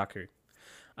one Zaku.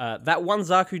 That one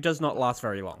Zaku does not last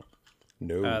very long.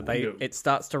 No. It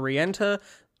starts to re-enter.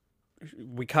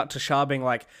 We cut to Shah being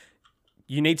like,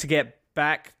 "You need to get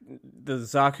back. The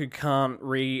Zaku can't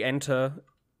re-enter."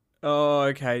 Oh,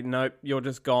 okay. Nope. You're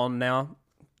just gone now.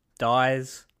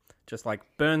 Dies. Just like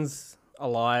burns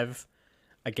alive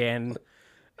again.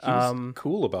 He was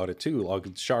cool about it too.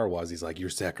 Like Char was. He's like, your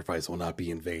sacrifice will not be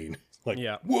in vain. Like,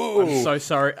 Yeah. whoa. I'm so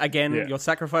sorry. Again, Yeah. your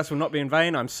sacrifice will not be in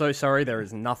vain. I'm so sorry. There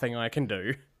is nothing I can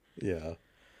do. Yeah.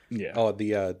 Yeah. Oh,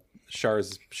 the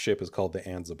Char's ship is called the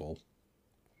Ansible.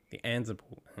 The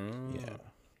Ansible. Mm. Yeah.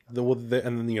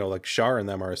 And then, like, Char and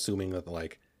them are assuming that,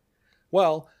 like,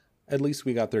 well, at least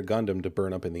we got their Gundam to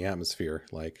burn up in the atmosphere.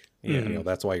 Like,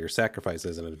 that's why your sacrifice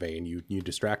isn't in vain. You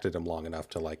distracted him long enough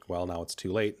to, like, well, now it's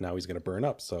too late. Now he's going to burn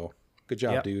up. So good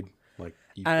job, Yep. dude. Like,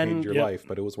 you And- paid your Yep. life,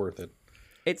 but it was worth it.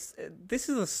 This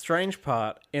is a strange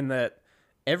part in that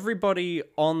everybody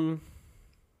on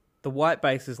the white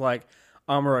base is like,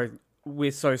 Amuro,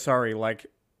 we're so sorry. Like,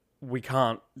 we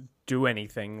can't do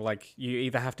anything. Like, you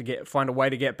either have to find a way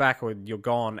to get back or you're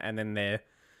gone. And then the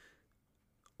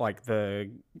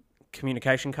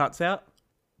communication cuts out.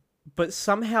 But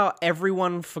somehow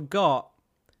everyone forgot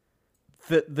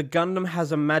that the Gundam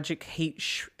has a magic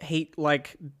heat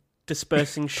like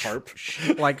dispersing shrink.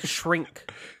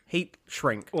 Heat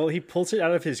shrink. Well, he pulls it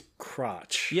out of his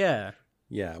crotch. Yeah.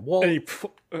 Yeah. Well, And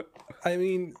I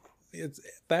mean,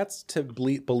 that's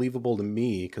believable to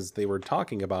me because they were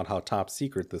talking about how top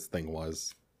secret this thing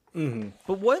was.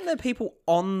 But weren't there people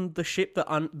on the ship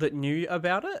that knew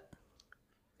about it?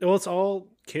 well, it's all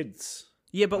kids.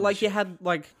 Yeah, but like you had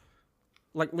like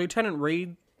Lieutenant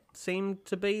Reed seemed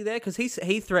to be there because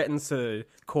he threatens to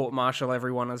court-martial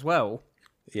everyone as well.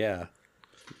 Yeah.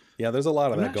 Yeah, there's a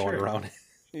lot of that not going sure. around.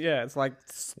 Yeah, it's like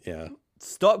Yeah.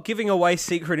 stop giving away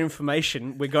secret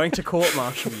information. We're going to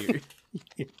court-martial you.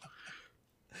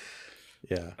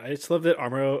 Yeah. I just love that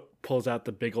Amuro pulls out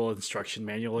the big old instruction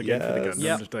manual again for the Yes. Gundam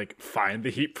Yep. to like find the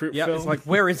heat-proof Yeah, film. it's like,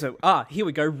 where is it? Ah, here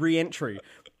we go. Re-entry.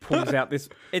 Pulls out this.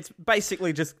 It's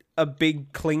basically just a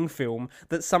big cling film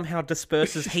that somehow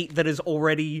disperses heat that is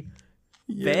already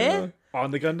there. on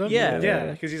the Gundam. Yeah.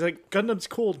 yeah, because he's like Gundam's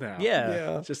cold now. Yeah.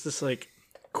 Yeah. It's just this like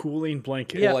cooling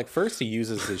blanket. Yeah. Well, like first he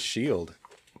uses his shield,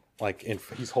 like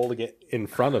he's holding it in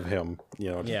front of him,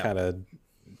 to Yeah. kind of,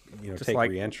 take like-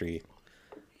 re-entry.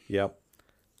 Yep.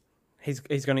 He's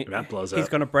gonna That blows he's up.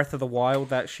 gonna Breath of the Wild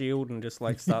that shield and just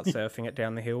like start surfing it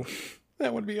down the hill.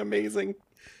 That would be amazing.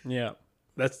 Yeah.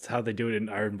 That's how they do it in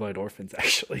Iron Blood Orphans.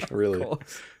 Actually, Really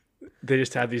they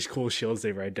just have these cool shields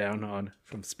they ride down on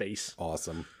from space.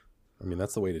 awesome. I mean,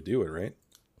 that's the way to do it, right?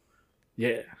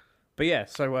 Yeah. But yeah,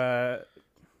 so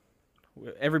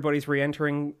everybody's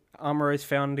re-entering. Amuro's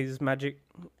found his magic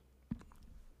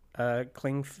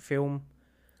cling film.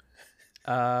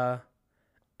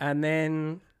 And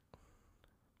then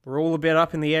we're all a bit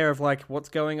up in the air of like, what's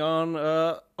going on?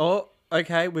 Oh,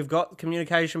 okay, we've got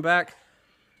communication back.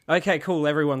 Okay, cool,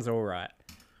 everyone's all right.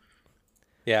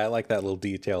 Yeah, I like that little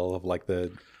detail of like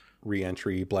the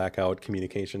re-entry blackout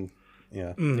communication.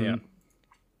 Yeah. Yeah.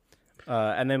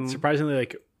 And then Surprisingly,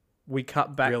 like we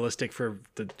cut back. realistic for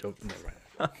the. Oh, never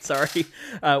mind. Sorry.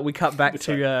 We cut back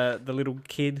to the little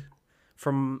kid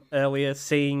from earlier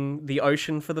seeing the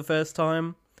ocean for the first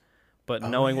time, but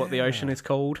knowing what the ocean is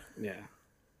called. Yeah.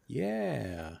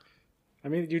 Yeah. I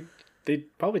mean, they'd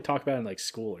probably talk about it in like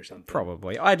school or something.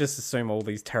 Probably. I just assume all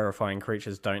these terrifying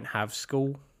creatures don't have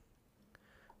school.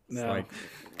 No. Like,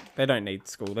 they don't need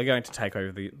school. They're going to take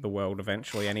over the world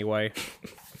eventually anyway.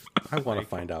 I want to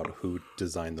find out who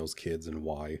designed those kids and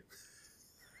why.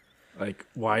 Like,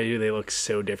 why do they look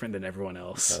so different than everyone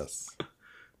else? Yes.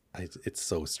 It's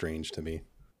so strange to me.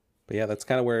 But yeah, that's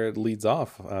kind of where it leads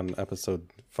off on episode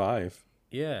 5.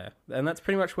 Yeah, and that's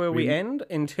pretty much where we end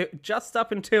just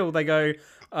up until they go,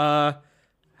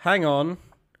 hang on,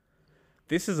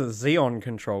 this is a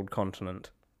Xeon-controlled continent.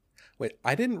 Wait,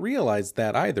 I didn't realize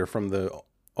that either from the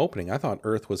opening. I thought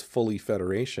Earth was fully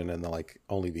Federation and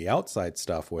only the outside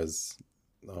stuff was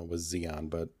Xeon,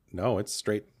 but no, it's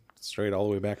straight all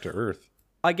the way back to Earth.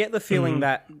 I get the feeling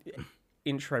that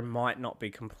intro might not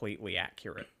be completely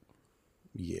accurate.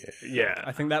 Yeah. Yeah.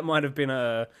 I think that might have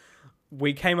been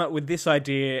we came up with this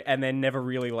idea and then never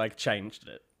really like changed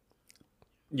it.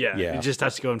 Yeah. Yeah. It just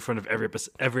has to go in front of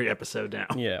every episode now.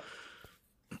 Yeah.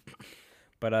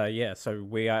 But yeah, so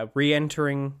we are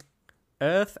re-entering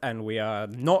Earth and we are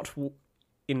not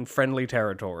in friendly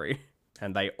territory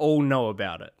and they all know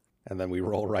about it. And then we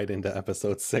roll right into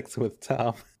episode 6 with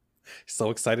Tom. So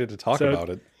excited to talk about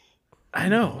it. I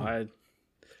know.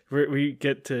 We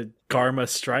get to Garma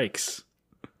Strikes,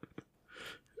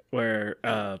 where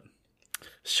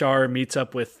Char meets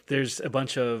up with. There's a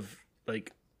bunch of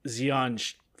like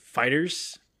Xeon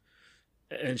fighters,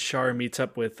 and Char meets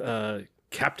up with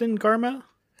Captain Garma,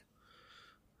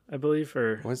 I believe,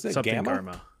 or Was it something Gamma?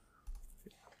 Garma.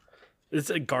 It's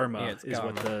a Garma Yeah, it's is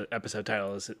what Garma. the episode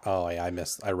title is. Oh, yeah,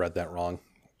 I read that wrong.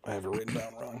 I have it written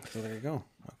down wrong. So there you go.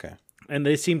 Okay. And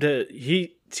he seems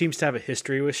to have a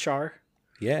history with Char.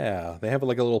 Yeah, they have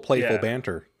like a little playful Yeah.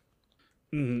 banter.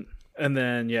 And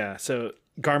then so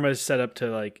Garma's set up to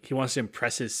like he wants to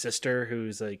impress his sister,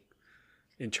 who's like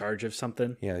in charge of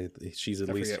something. Yeah, she's at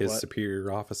I least forget his what.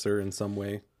 superior officer in some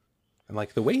way. And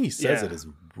like the way he says Yeah. it is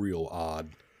real odd.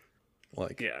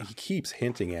 Like Yeah. he keeps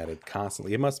hinting at it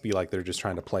constantly. It must be like they're just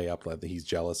trying to play up like he's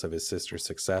jealous of his sister's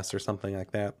success or something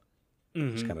like that.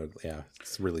 Just kind of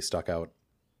it's really stuck out.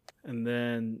 And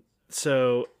then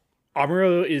so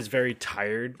Amuro is very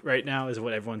tired right now, is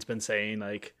what everyone's been saying.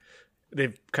 Like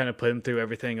they've kind of put him through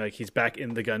everything. Like he's back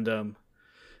in the Gundam,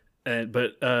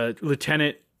 but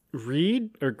Lieutenant Reed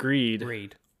or Greed,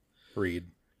 Reed.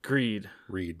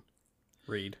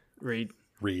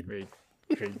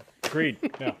 Greed,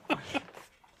 no,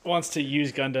 wants to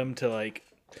use Gundam to like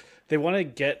they want to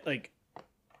get like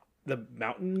the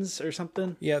mountains or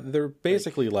something. Yeah, they're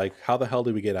basically like, how the hell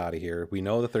do we get out of here? We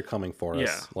know that they're coming for us.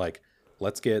 Yeah. Like,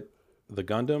 let's get the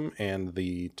Gundam and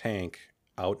the tank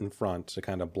out in front to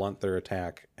kind of blunt their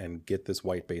attack and get this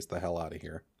white base the hell out of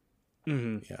here.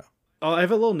 Mm-hmm. Yeah. Oh, I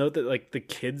have a little note that like the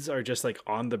kids are just like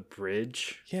on the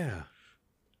bridge. Yeah.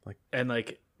 And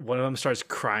like one of them starts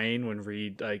crying when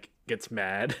Reed like gets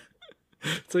mad.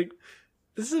 It's like,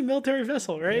 this is a military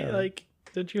vessel, right? Yeah. Like,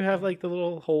 don't you have like the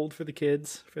little hold for the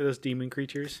kids, for those demon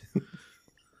creatures?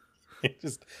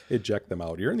 Just eject them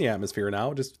out. You're in the atmosphere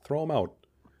now. Just throw them out.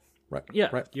 Right. Yeah,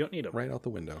 Right. you don't need them. Right out the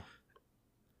window.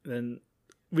 Then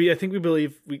I think we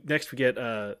believe we next we get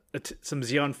some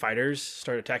Xeon fighters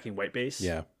start attacking White Base.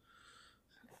 Yeah.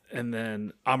 And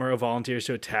then Amuro volunteers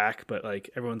to attack, but like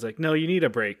everyone's like, no, you need a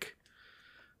break.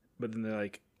 But then they're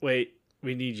like, wait,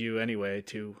 we need you anyway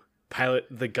to pilot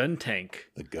the gun tank,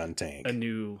 The gun tank. a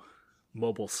new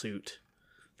mobile suit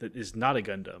that is not a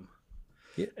Gundam.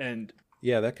 Yeah. And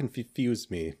Yeah, that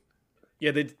confused me.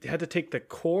 yeah, they had to take the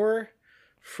core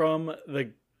from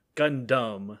the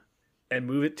Gundam and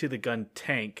move it to the gun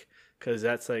tank, because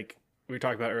that's like we were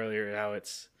talking about earlier, how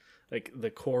it's like the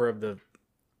core of the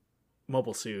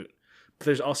mobile suit. But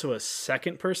there's also a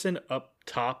second person up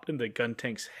top in the gun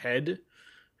tank's head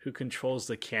who controls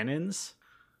the cannons,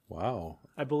 Wow.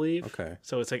 I believe. Okay.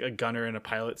 So it's like a gunner and a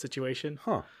pilot situation.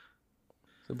 Huh.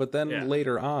 But then Yeah.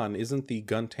 later on, isn't the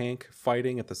gun tank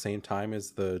fighting at the same time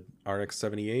as the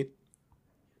RX-78?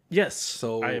 Yes.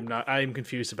 So- I am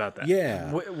confused about that.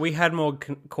 Yeah. We had more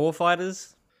core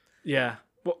fighters. Yeah.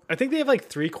 Well, I think they have like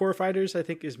 3 core fighters, I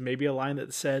think is maybe a line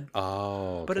that said.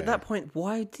 Oh. But at okay. that point,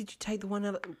 why did you take the one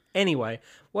out? Anyway,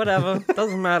 whatever.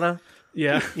 Doesn't matter.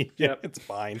 Yeah. Yeah, it's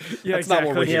fine. Yeah, That's not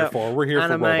what we're exactly. here Yeah. for. We're here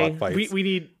Anime. for robot fights. We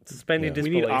need Suspend your Yeah. we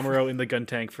disbelief. need Amuro in the gun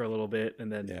tank for a little bit,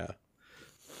 and then Yeah.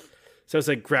 so it's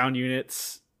like ground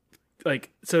units,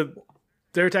 like so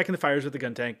they're attacking the fighters with the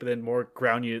gun tank, but then more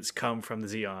ground units come from the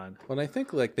Xeon. Well, I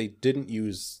think like they didn't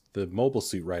use the mobile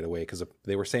suit right away because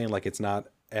they were saying like it's not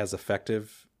as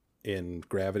effective in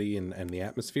gravity and the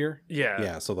atmosphere. Yeah,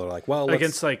 Yeah. So they're like, well, let's,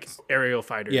 against like aerial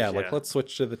fighters. yeah, like let's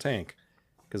switch to the tank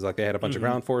because like they had a bunch Mm-hmm. of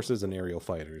ground forces and aerial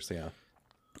fighters. Yeah.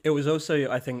 It was also,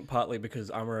 I think, partly because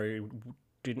Amuro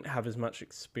didn't have as much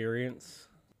experience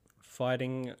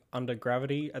fighting under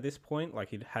gravity at this point. Like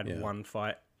he'd had Yeah. one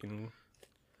fight in.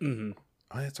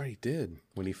 Oh, that's right. He did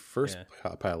when he first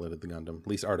piloted the Gundam, at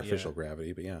least artificial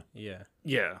gravity. But yeah,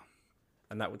 yeah.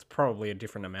 And that was probably a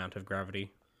different amount of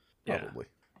gravity. Yeah. probably.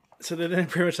 So then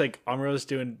pretty much like Amuro's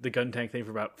doing the gun tank thing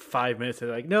for about 5 minutes. They're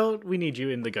like, no, we need you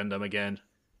in the Gundam again.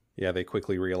 Yeah, they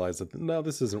quickly realized that no,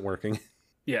 this isn't working.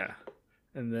 Yeah.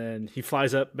 And then he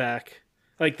flies up back.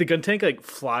 Like the gun tank like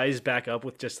flies back up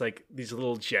with just like these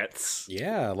little jets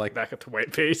Yeah, like back up to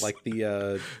White Base. like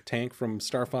the tank from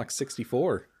Star Fox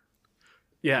 64.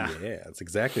 yeah. Yeah, that's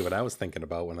exactly what I was thinking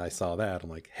about when I saw that. I'm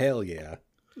like, hell yeah.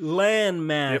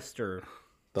 Landmaster.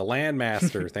 The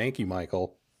Landmaster. Thank you,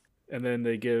 Michael. And then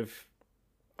they give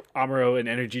Amuro an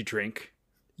energy drink.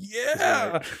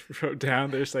 Yeah. I wrote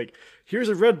down, there's like, here's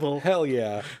a Red Bull. Hell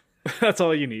yeah. That's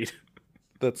all you need.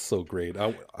 That's so great.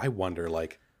 I wonder,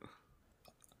 like,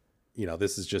 you know,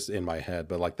 this is just in my head,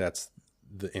 but like that's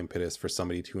the impetus for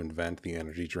somebody to invent the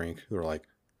energy drink. They're like,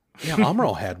 yeah,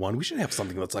 Amuro had one. We should have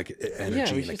something that's like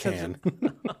energy we in a should can.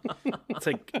 It's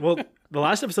like, well, the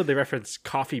last episode they referenced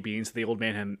coffee beans the old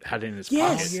man had in his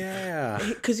Yes. pocket. Yeah.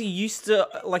 Because he used to,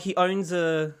 like, he owns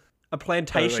a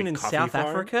plantation Like in coffee South farm?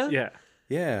 Africa. Yeah.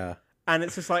 Yeah. And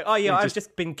it's just like, oh, yeah, I've just-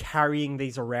 just been carrying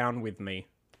these around with me.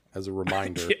 As a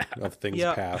reminder of things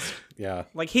Yeah. past. Yeah.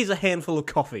 Like, here's a handful of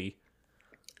coffee.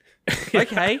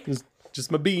 Okay.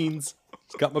 Just my beans.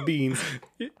 Just got my beans.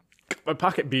 My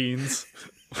pocket beans.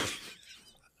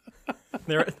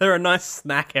 They're a nice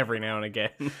snack every now and again.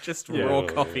 Just raw Yeah.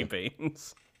 coffee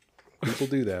beans. People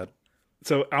do that.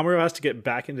 So Amuro has to get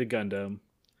back into Gundam.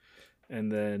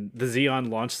 And then the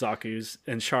Xeon launch Zaku's,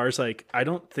 and Char's like, I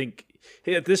don't think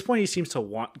at this point he seems to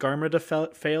want Garma to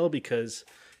fail because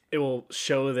it will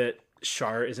show that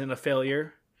Char isn't a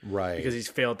failure, right? Because he's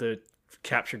failed to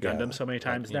capture Gundam so many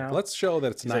times now. Let's show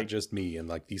that it's not like, just me, and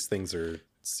like these things are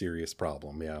serious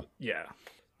problem. Yeah.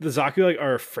 The Zaku like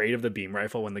are afraid of the beam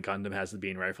rifle when the Gundam has the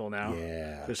beam rifle now.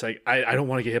 Yeah, it's like I don't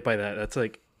want to get hit by that. That's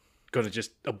like going to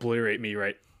just obliterate me,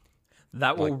 right?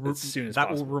 That will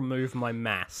will remove my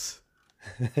mass.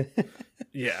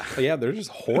 Yeah. But yeah, they're just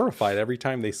horrified every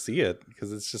time they see it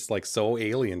because it's just like so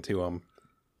alien to them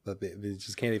that they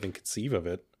just can't even conceive of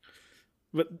it.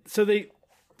 But so they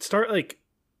start like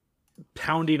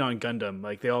pounding on Gundam,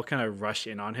 like they all kind of rush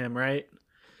in on him, right?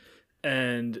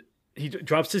 And he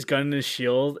drops his gun in his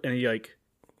shield, and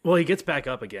he gets back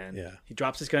up again. Yeah, he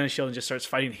drops his gun in his shield and just starts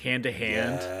fighting hand to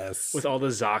hand with all the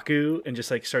Zaku, and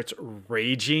just like starts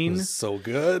raging. So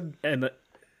good, and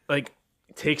like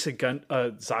takes a gun,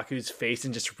 Zaku's face,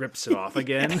 and just rips it off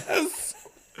again. Yes.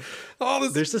 Oh,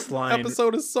 there's this line.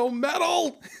 Episode is so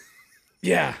metal.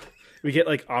 Yeah, we get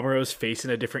like Amuro's face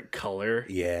in a different color.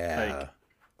 Yeah,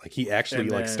 like he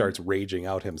actually starts raging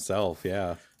out himself.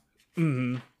 Yeah.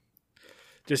 Mm-hmm.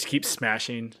 Just keeps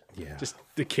smashing. Yeah. Just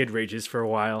the kid rages for a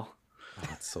while. Oh,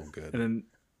 that's so good. And then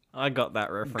I got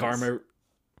that reference. Garma.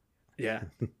 Yeah.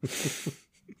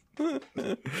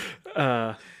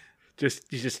 He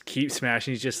just keeps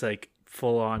smashing. He's just like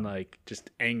full on like just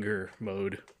anger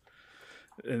mode.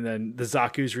 And then the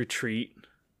Zaku's retreat.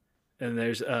 And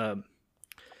there's the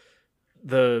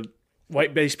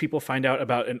white base people find out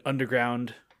about an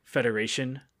underground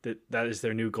federation. That is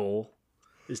their new goal,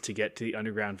 is to get to the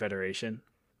underground federation.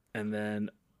 And then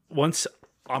once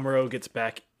Amuro gets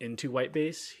back into white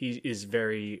base, he is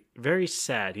very, very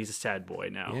sad. He's a sad boy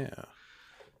now. Yeah.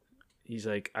 He's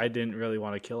like, I didn't really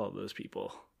want to kill all those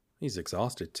people. He's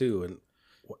exhausted too. And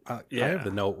I have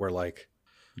the note where like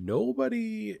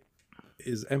nobody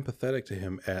is empathetic to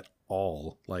him at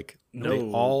all. Like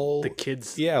the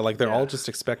kids. Yeah. Like they're all just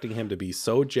expecting him to be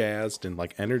so jazzed and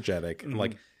like energetic. Mm-hmm. And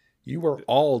like you were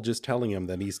all just telling him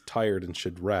that he's tired and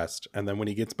should rest. And then when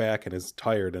he gets back and is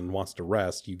tired and wants to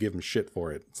rest, you give him shit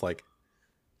for it. It's like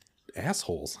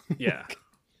assholes. Yeah.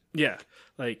 Yeah.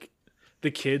 Like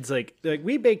the kids like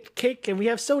we baked cake and we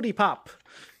have soda pop.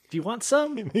 Do you want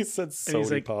some? And he said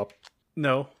soda pop.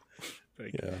 No.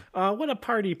 Like, what a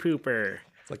party pooper.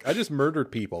 It's like, I just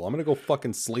murdered people. I'm going to go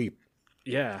fucking sleep.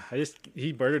 Yeah.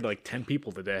 He murdered like 10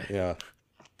 people today. Yeah.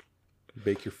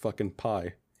 Bake your fucking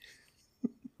pie.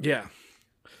 Yeah.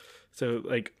 So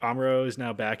like Amuro is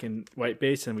now back in white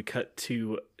base, and we cut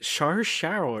to Char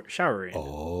showering.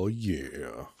 Oh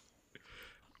yeah.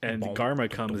 And Garma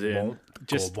comes in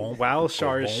just while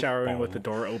Char is showering with the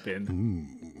door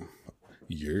open.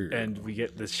 Yeah. And we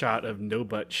get the shot of no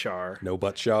butt Char. No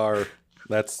butt Char.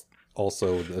 That's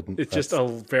also it's just a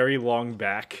very long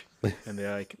back, and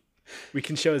they're like, we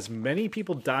can show as many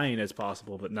people dying as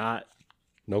possible, but not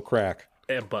no crack.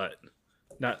 A butt.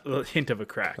 Not a hint of a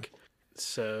crack.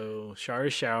 So Char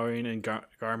is showering, and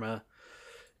Garma.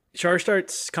 Char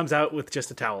comes out with just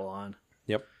a towel on.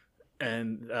 Yep.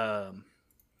 And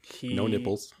he no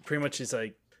nipples. Pretty much is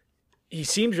like, he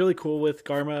seems really cool with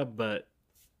Garma, but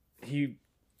he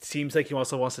seems like he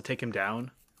also wants to take him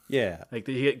down. Yeah. Like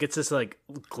he gets this like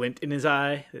glint in his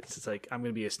eye. It's just like, I'm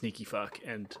gonna be a sneaky fuck,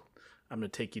 and I'm gonna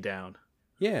take you down.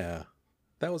 Yeah.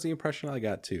 That was the impression I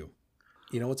got too.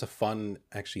 You know what's a fun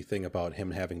actually thing about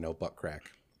him having no butt crack?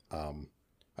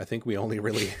 I think we only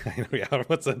really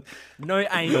no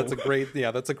anal.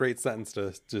 That's a great sentence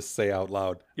to just say out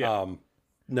loud. Yeah.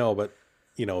 No, but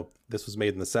you know, this was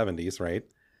made in the 70s, right?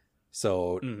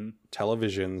 So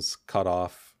televisions cut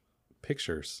off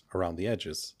pictures around the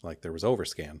edges. Like there was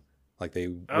overscan. Like they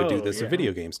would do this in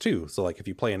video games too. So like if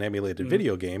you play an emulated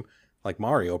video game like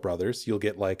Mario Brothers, you'll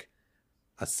get like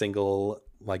a single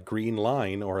like green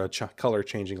line or a color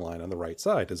changing line on the right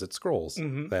side as it scrolls.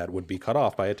 That would be cut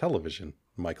off by a television.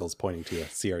 Michael's pointing to a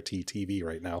CRT TV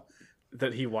right now.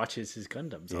 That he watches his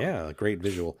Gundams on. Yeah, great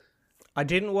visual. I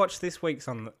didn't watch this week's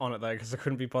on it though because I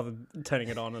couldn't be bothered turning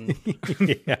it on and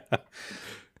yeah.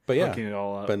 But yeah, looking it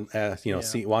all up. But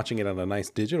watching it on a nice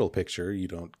digital picture, you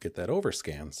don't get that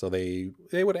overscan. So they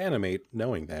would animate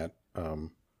knowing that.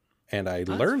 And I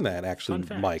learned that actually,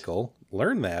 Michael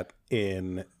learned that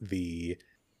in the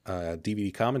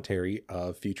DVD commentary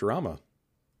of Futurama.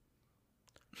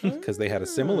 Because they had a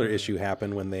similar issue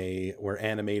happen when they were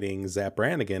animating Zap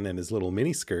Brannigan and his little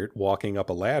miniskirt walking up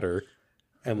a ladder.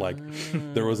 And like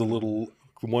there was a little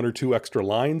 1 or 2 extra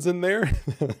lines in there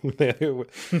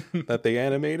that they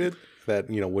animated that,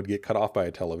 would get cut off by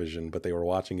a television, but they were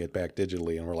watching it back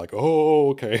digitally and were like, oh,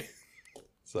 okay.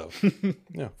 So,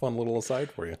 yeah, fun little aside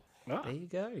for you. Ah. There you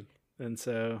go. And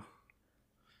so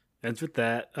ends with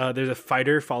that. There's a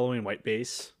fighter following White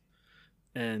Base.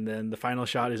 And then the final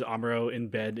shot is Amuro in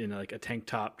bed in like a tank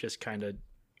top, just kind of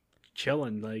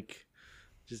chilling, like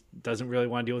just doesn't really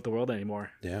want to deal with the world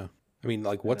anymore. Yeah. I mean,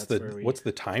 like, what's that's what's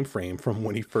the time frame from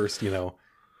when he first,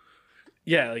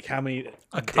 Yeah, like how many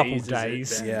couple days? days.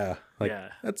 Has it been? Yeah. Like, Yeah.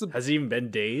 that's Has it even been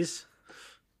days?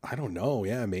 I don't know.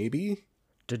 Yeah, maybe.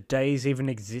 Do days even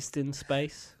exist in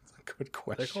space? Good They're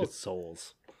question. called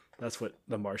souls. That's what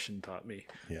the Martian taught me.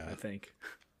 Yeah. I think.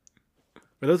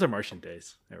 But those are Martian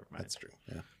days. Never mind. That's true.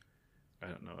 Yeah. I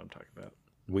don't know what I'm talking about.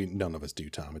 None of us do,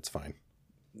 Tom. It's fine.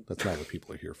 That's not what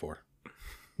people are here for.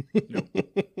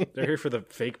 They're here for the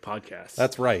fake podcast.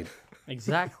 That's right.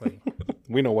 Exactly.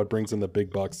 We know what brings in the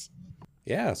big bucks.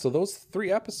 Yeah, so those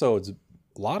 3 episodes, a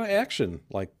lot of action,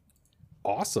 like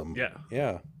awesome. Yeah.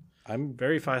 Yeah. I'm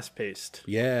very fast paced.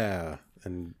 Yeah,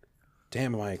 and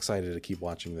damn am I excited to keep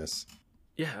watching this.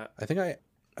 Yeah. I think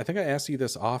I asked you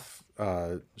this off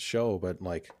show, but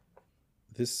like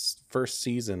this first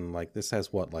season, like this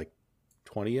has what, like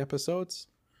 20 episodes?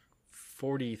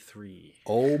 43.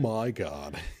 Oh my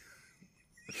god.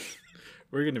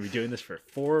 We're going to be doing this for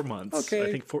 4 months. Okay.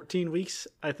 I think 14 weeks.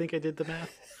 I think I did the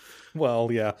math.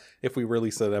 Well, yeah, if we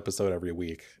release an episode every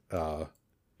week,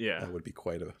 Yeah. that would be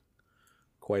quite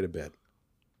a bit.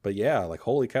 But yeah, like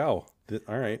holy cow.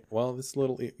 All right. Well, this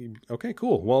little okay,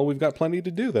 cool. Well, we've got plenty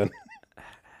to do then.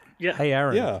 Yeah. Hey,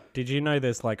 Aaron. Yeah. Did you know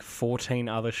there's like 14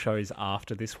 other shows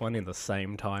after this one in the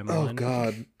same timeline? Oh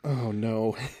god. Oh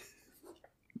no.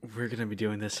 We're going to be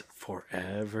doing this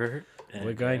forever.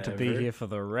 We're going to be here for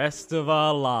the rest of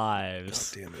our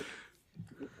lives. Damn it.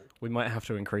 We might have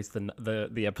to increase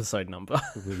the episode number.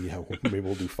 Yeah, maybe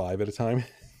we'll do 5 at a time.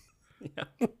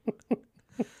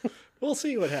 We'll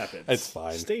see what happens. It's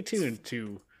fine. Stay tuned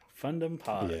to Fundum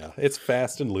Pod. Yeah, it's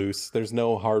fast and loose. There's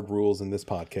no hard rules in this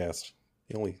podcast.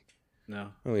 The No.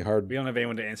 only hard We don't have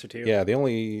anyone to answer to. Yeah, the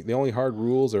only hard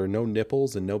rules are no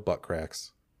nipples and no butt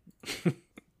cracks.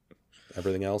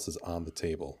 Everything else is on the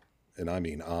table. And I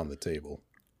mean on the table.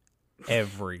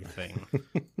 Everything.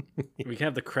 We can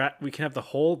have the crack. We can have the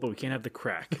hole, but we can't have the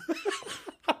crack.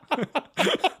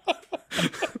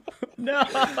 No.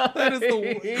 That is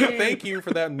the thank you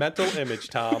for that mental image,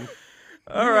 Tom.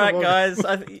 All right, guys.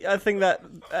 I think that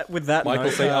with that Michael,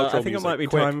 note, say outro I think music. it might be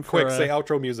quick, time for quick. Say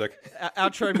outro music.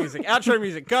 outro music. Outro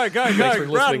music. Go, go, go. Thanks for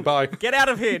listening. Run. Bye. Get out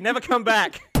of here. Never come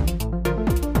back.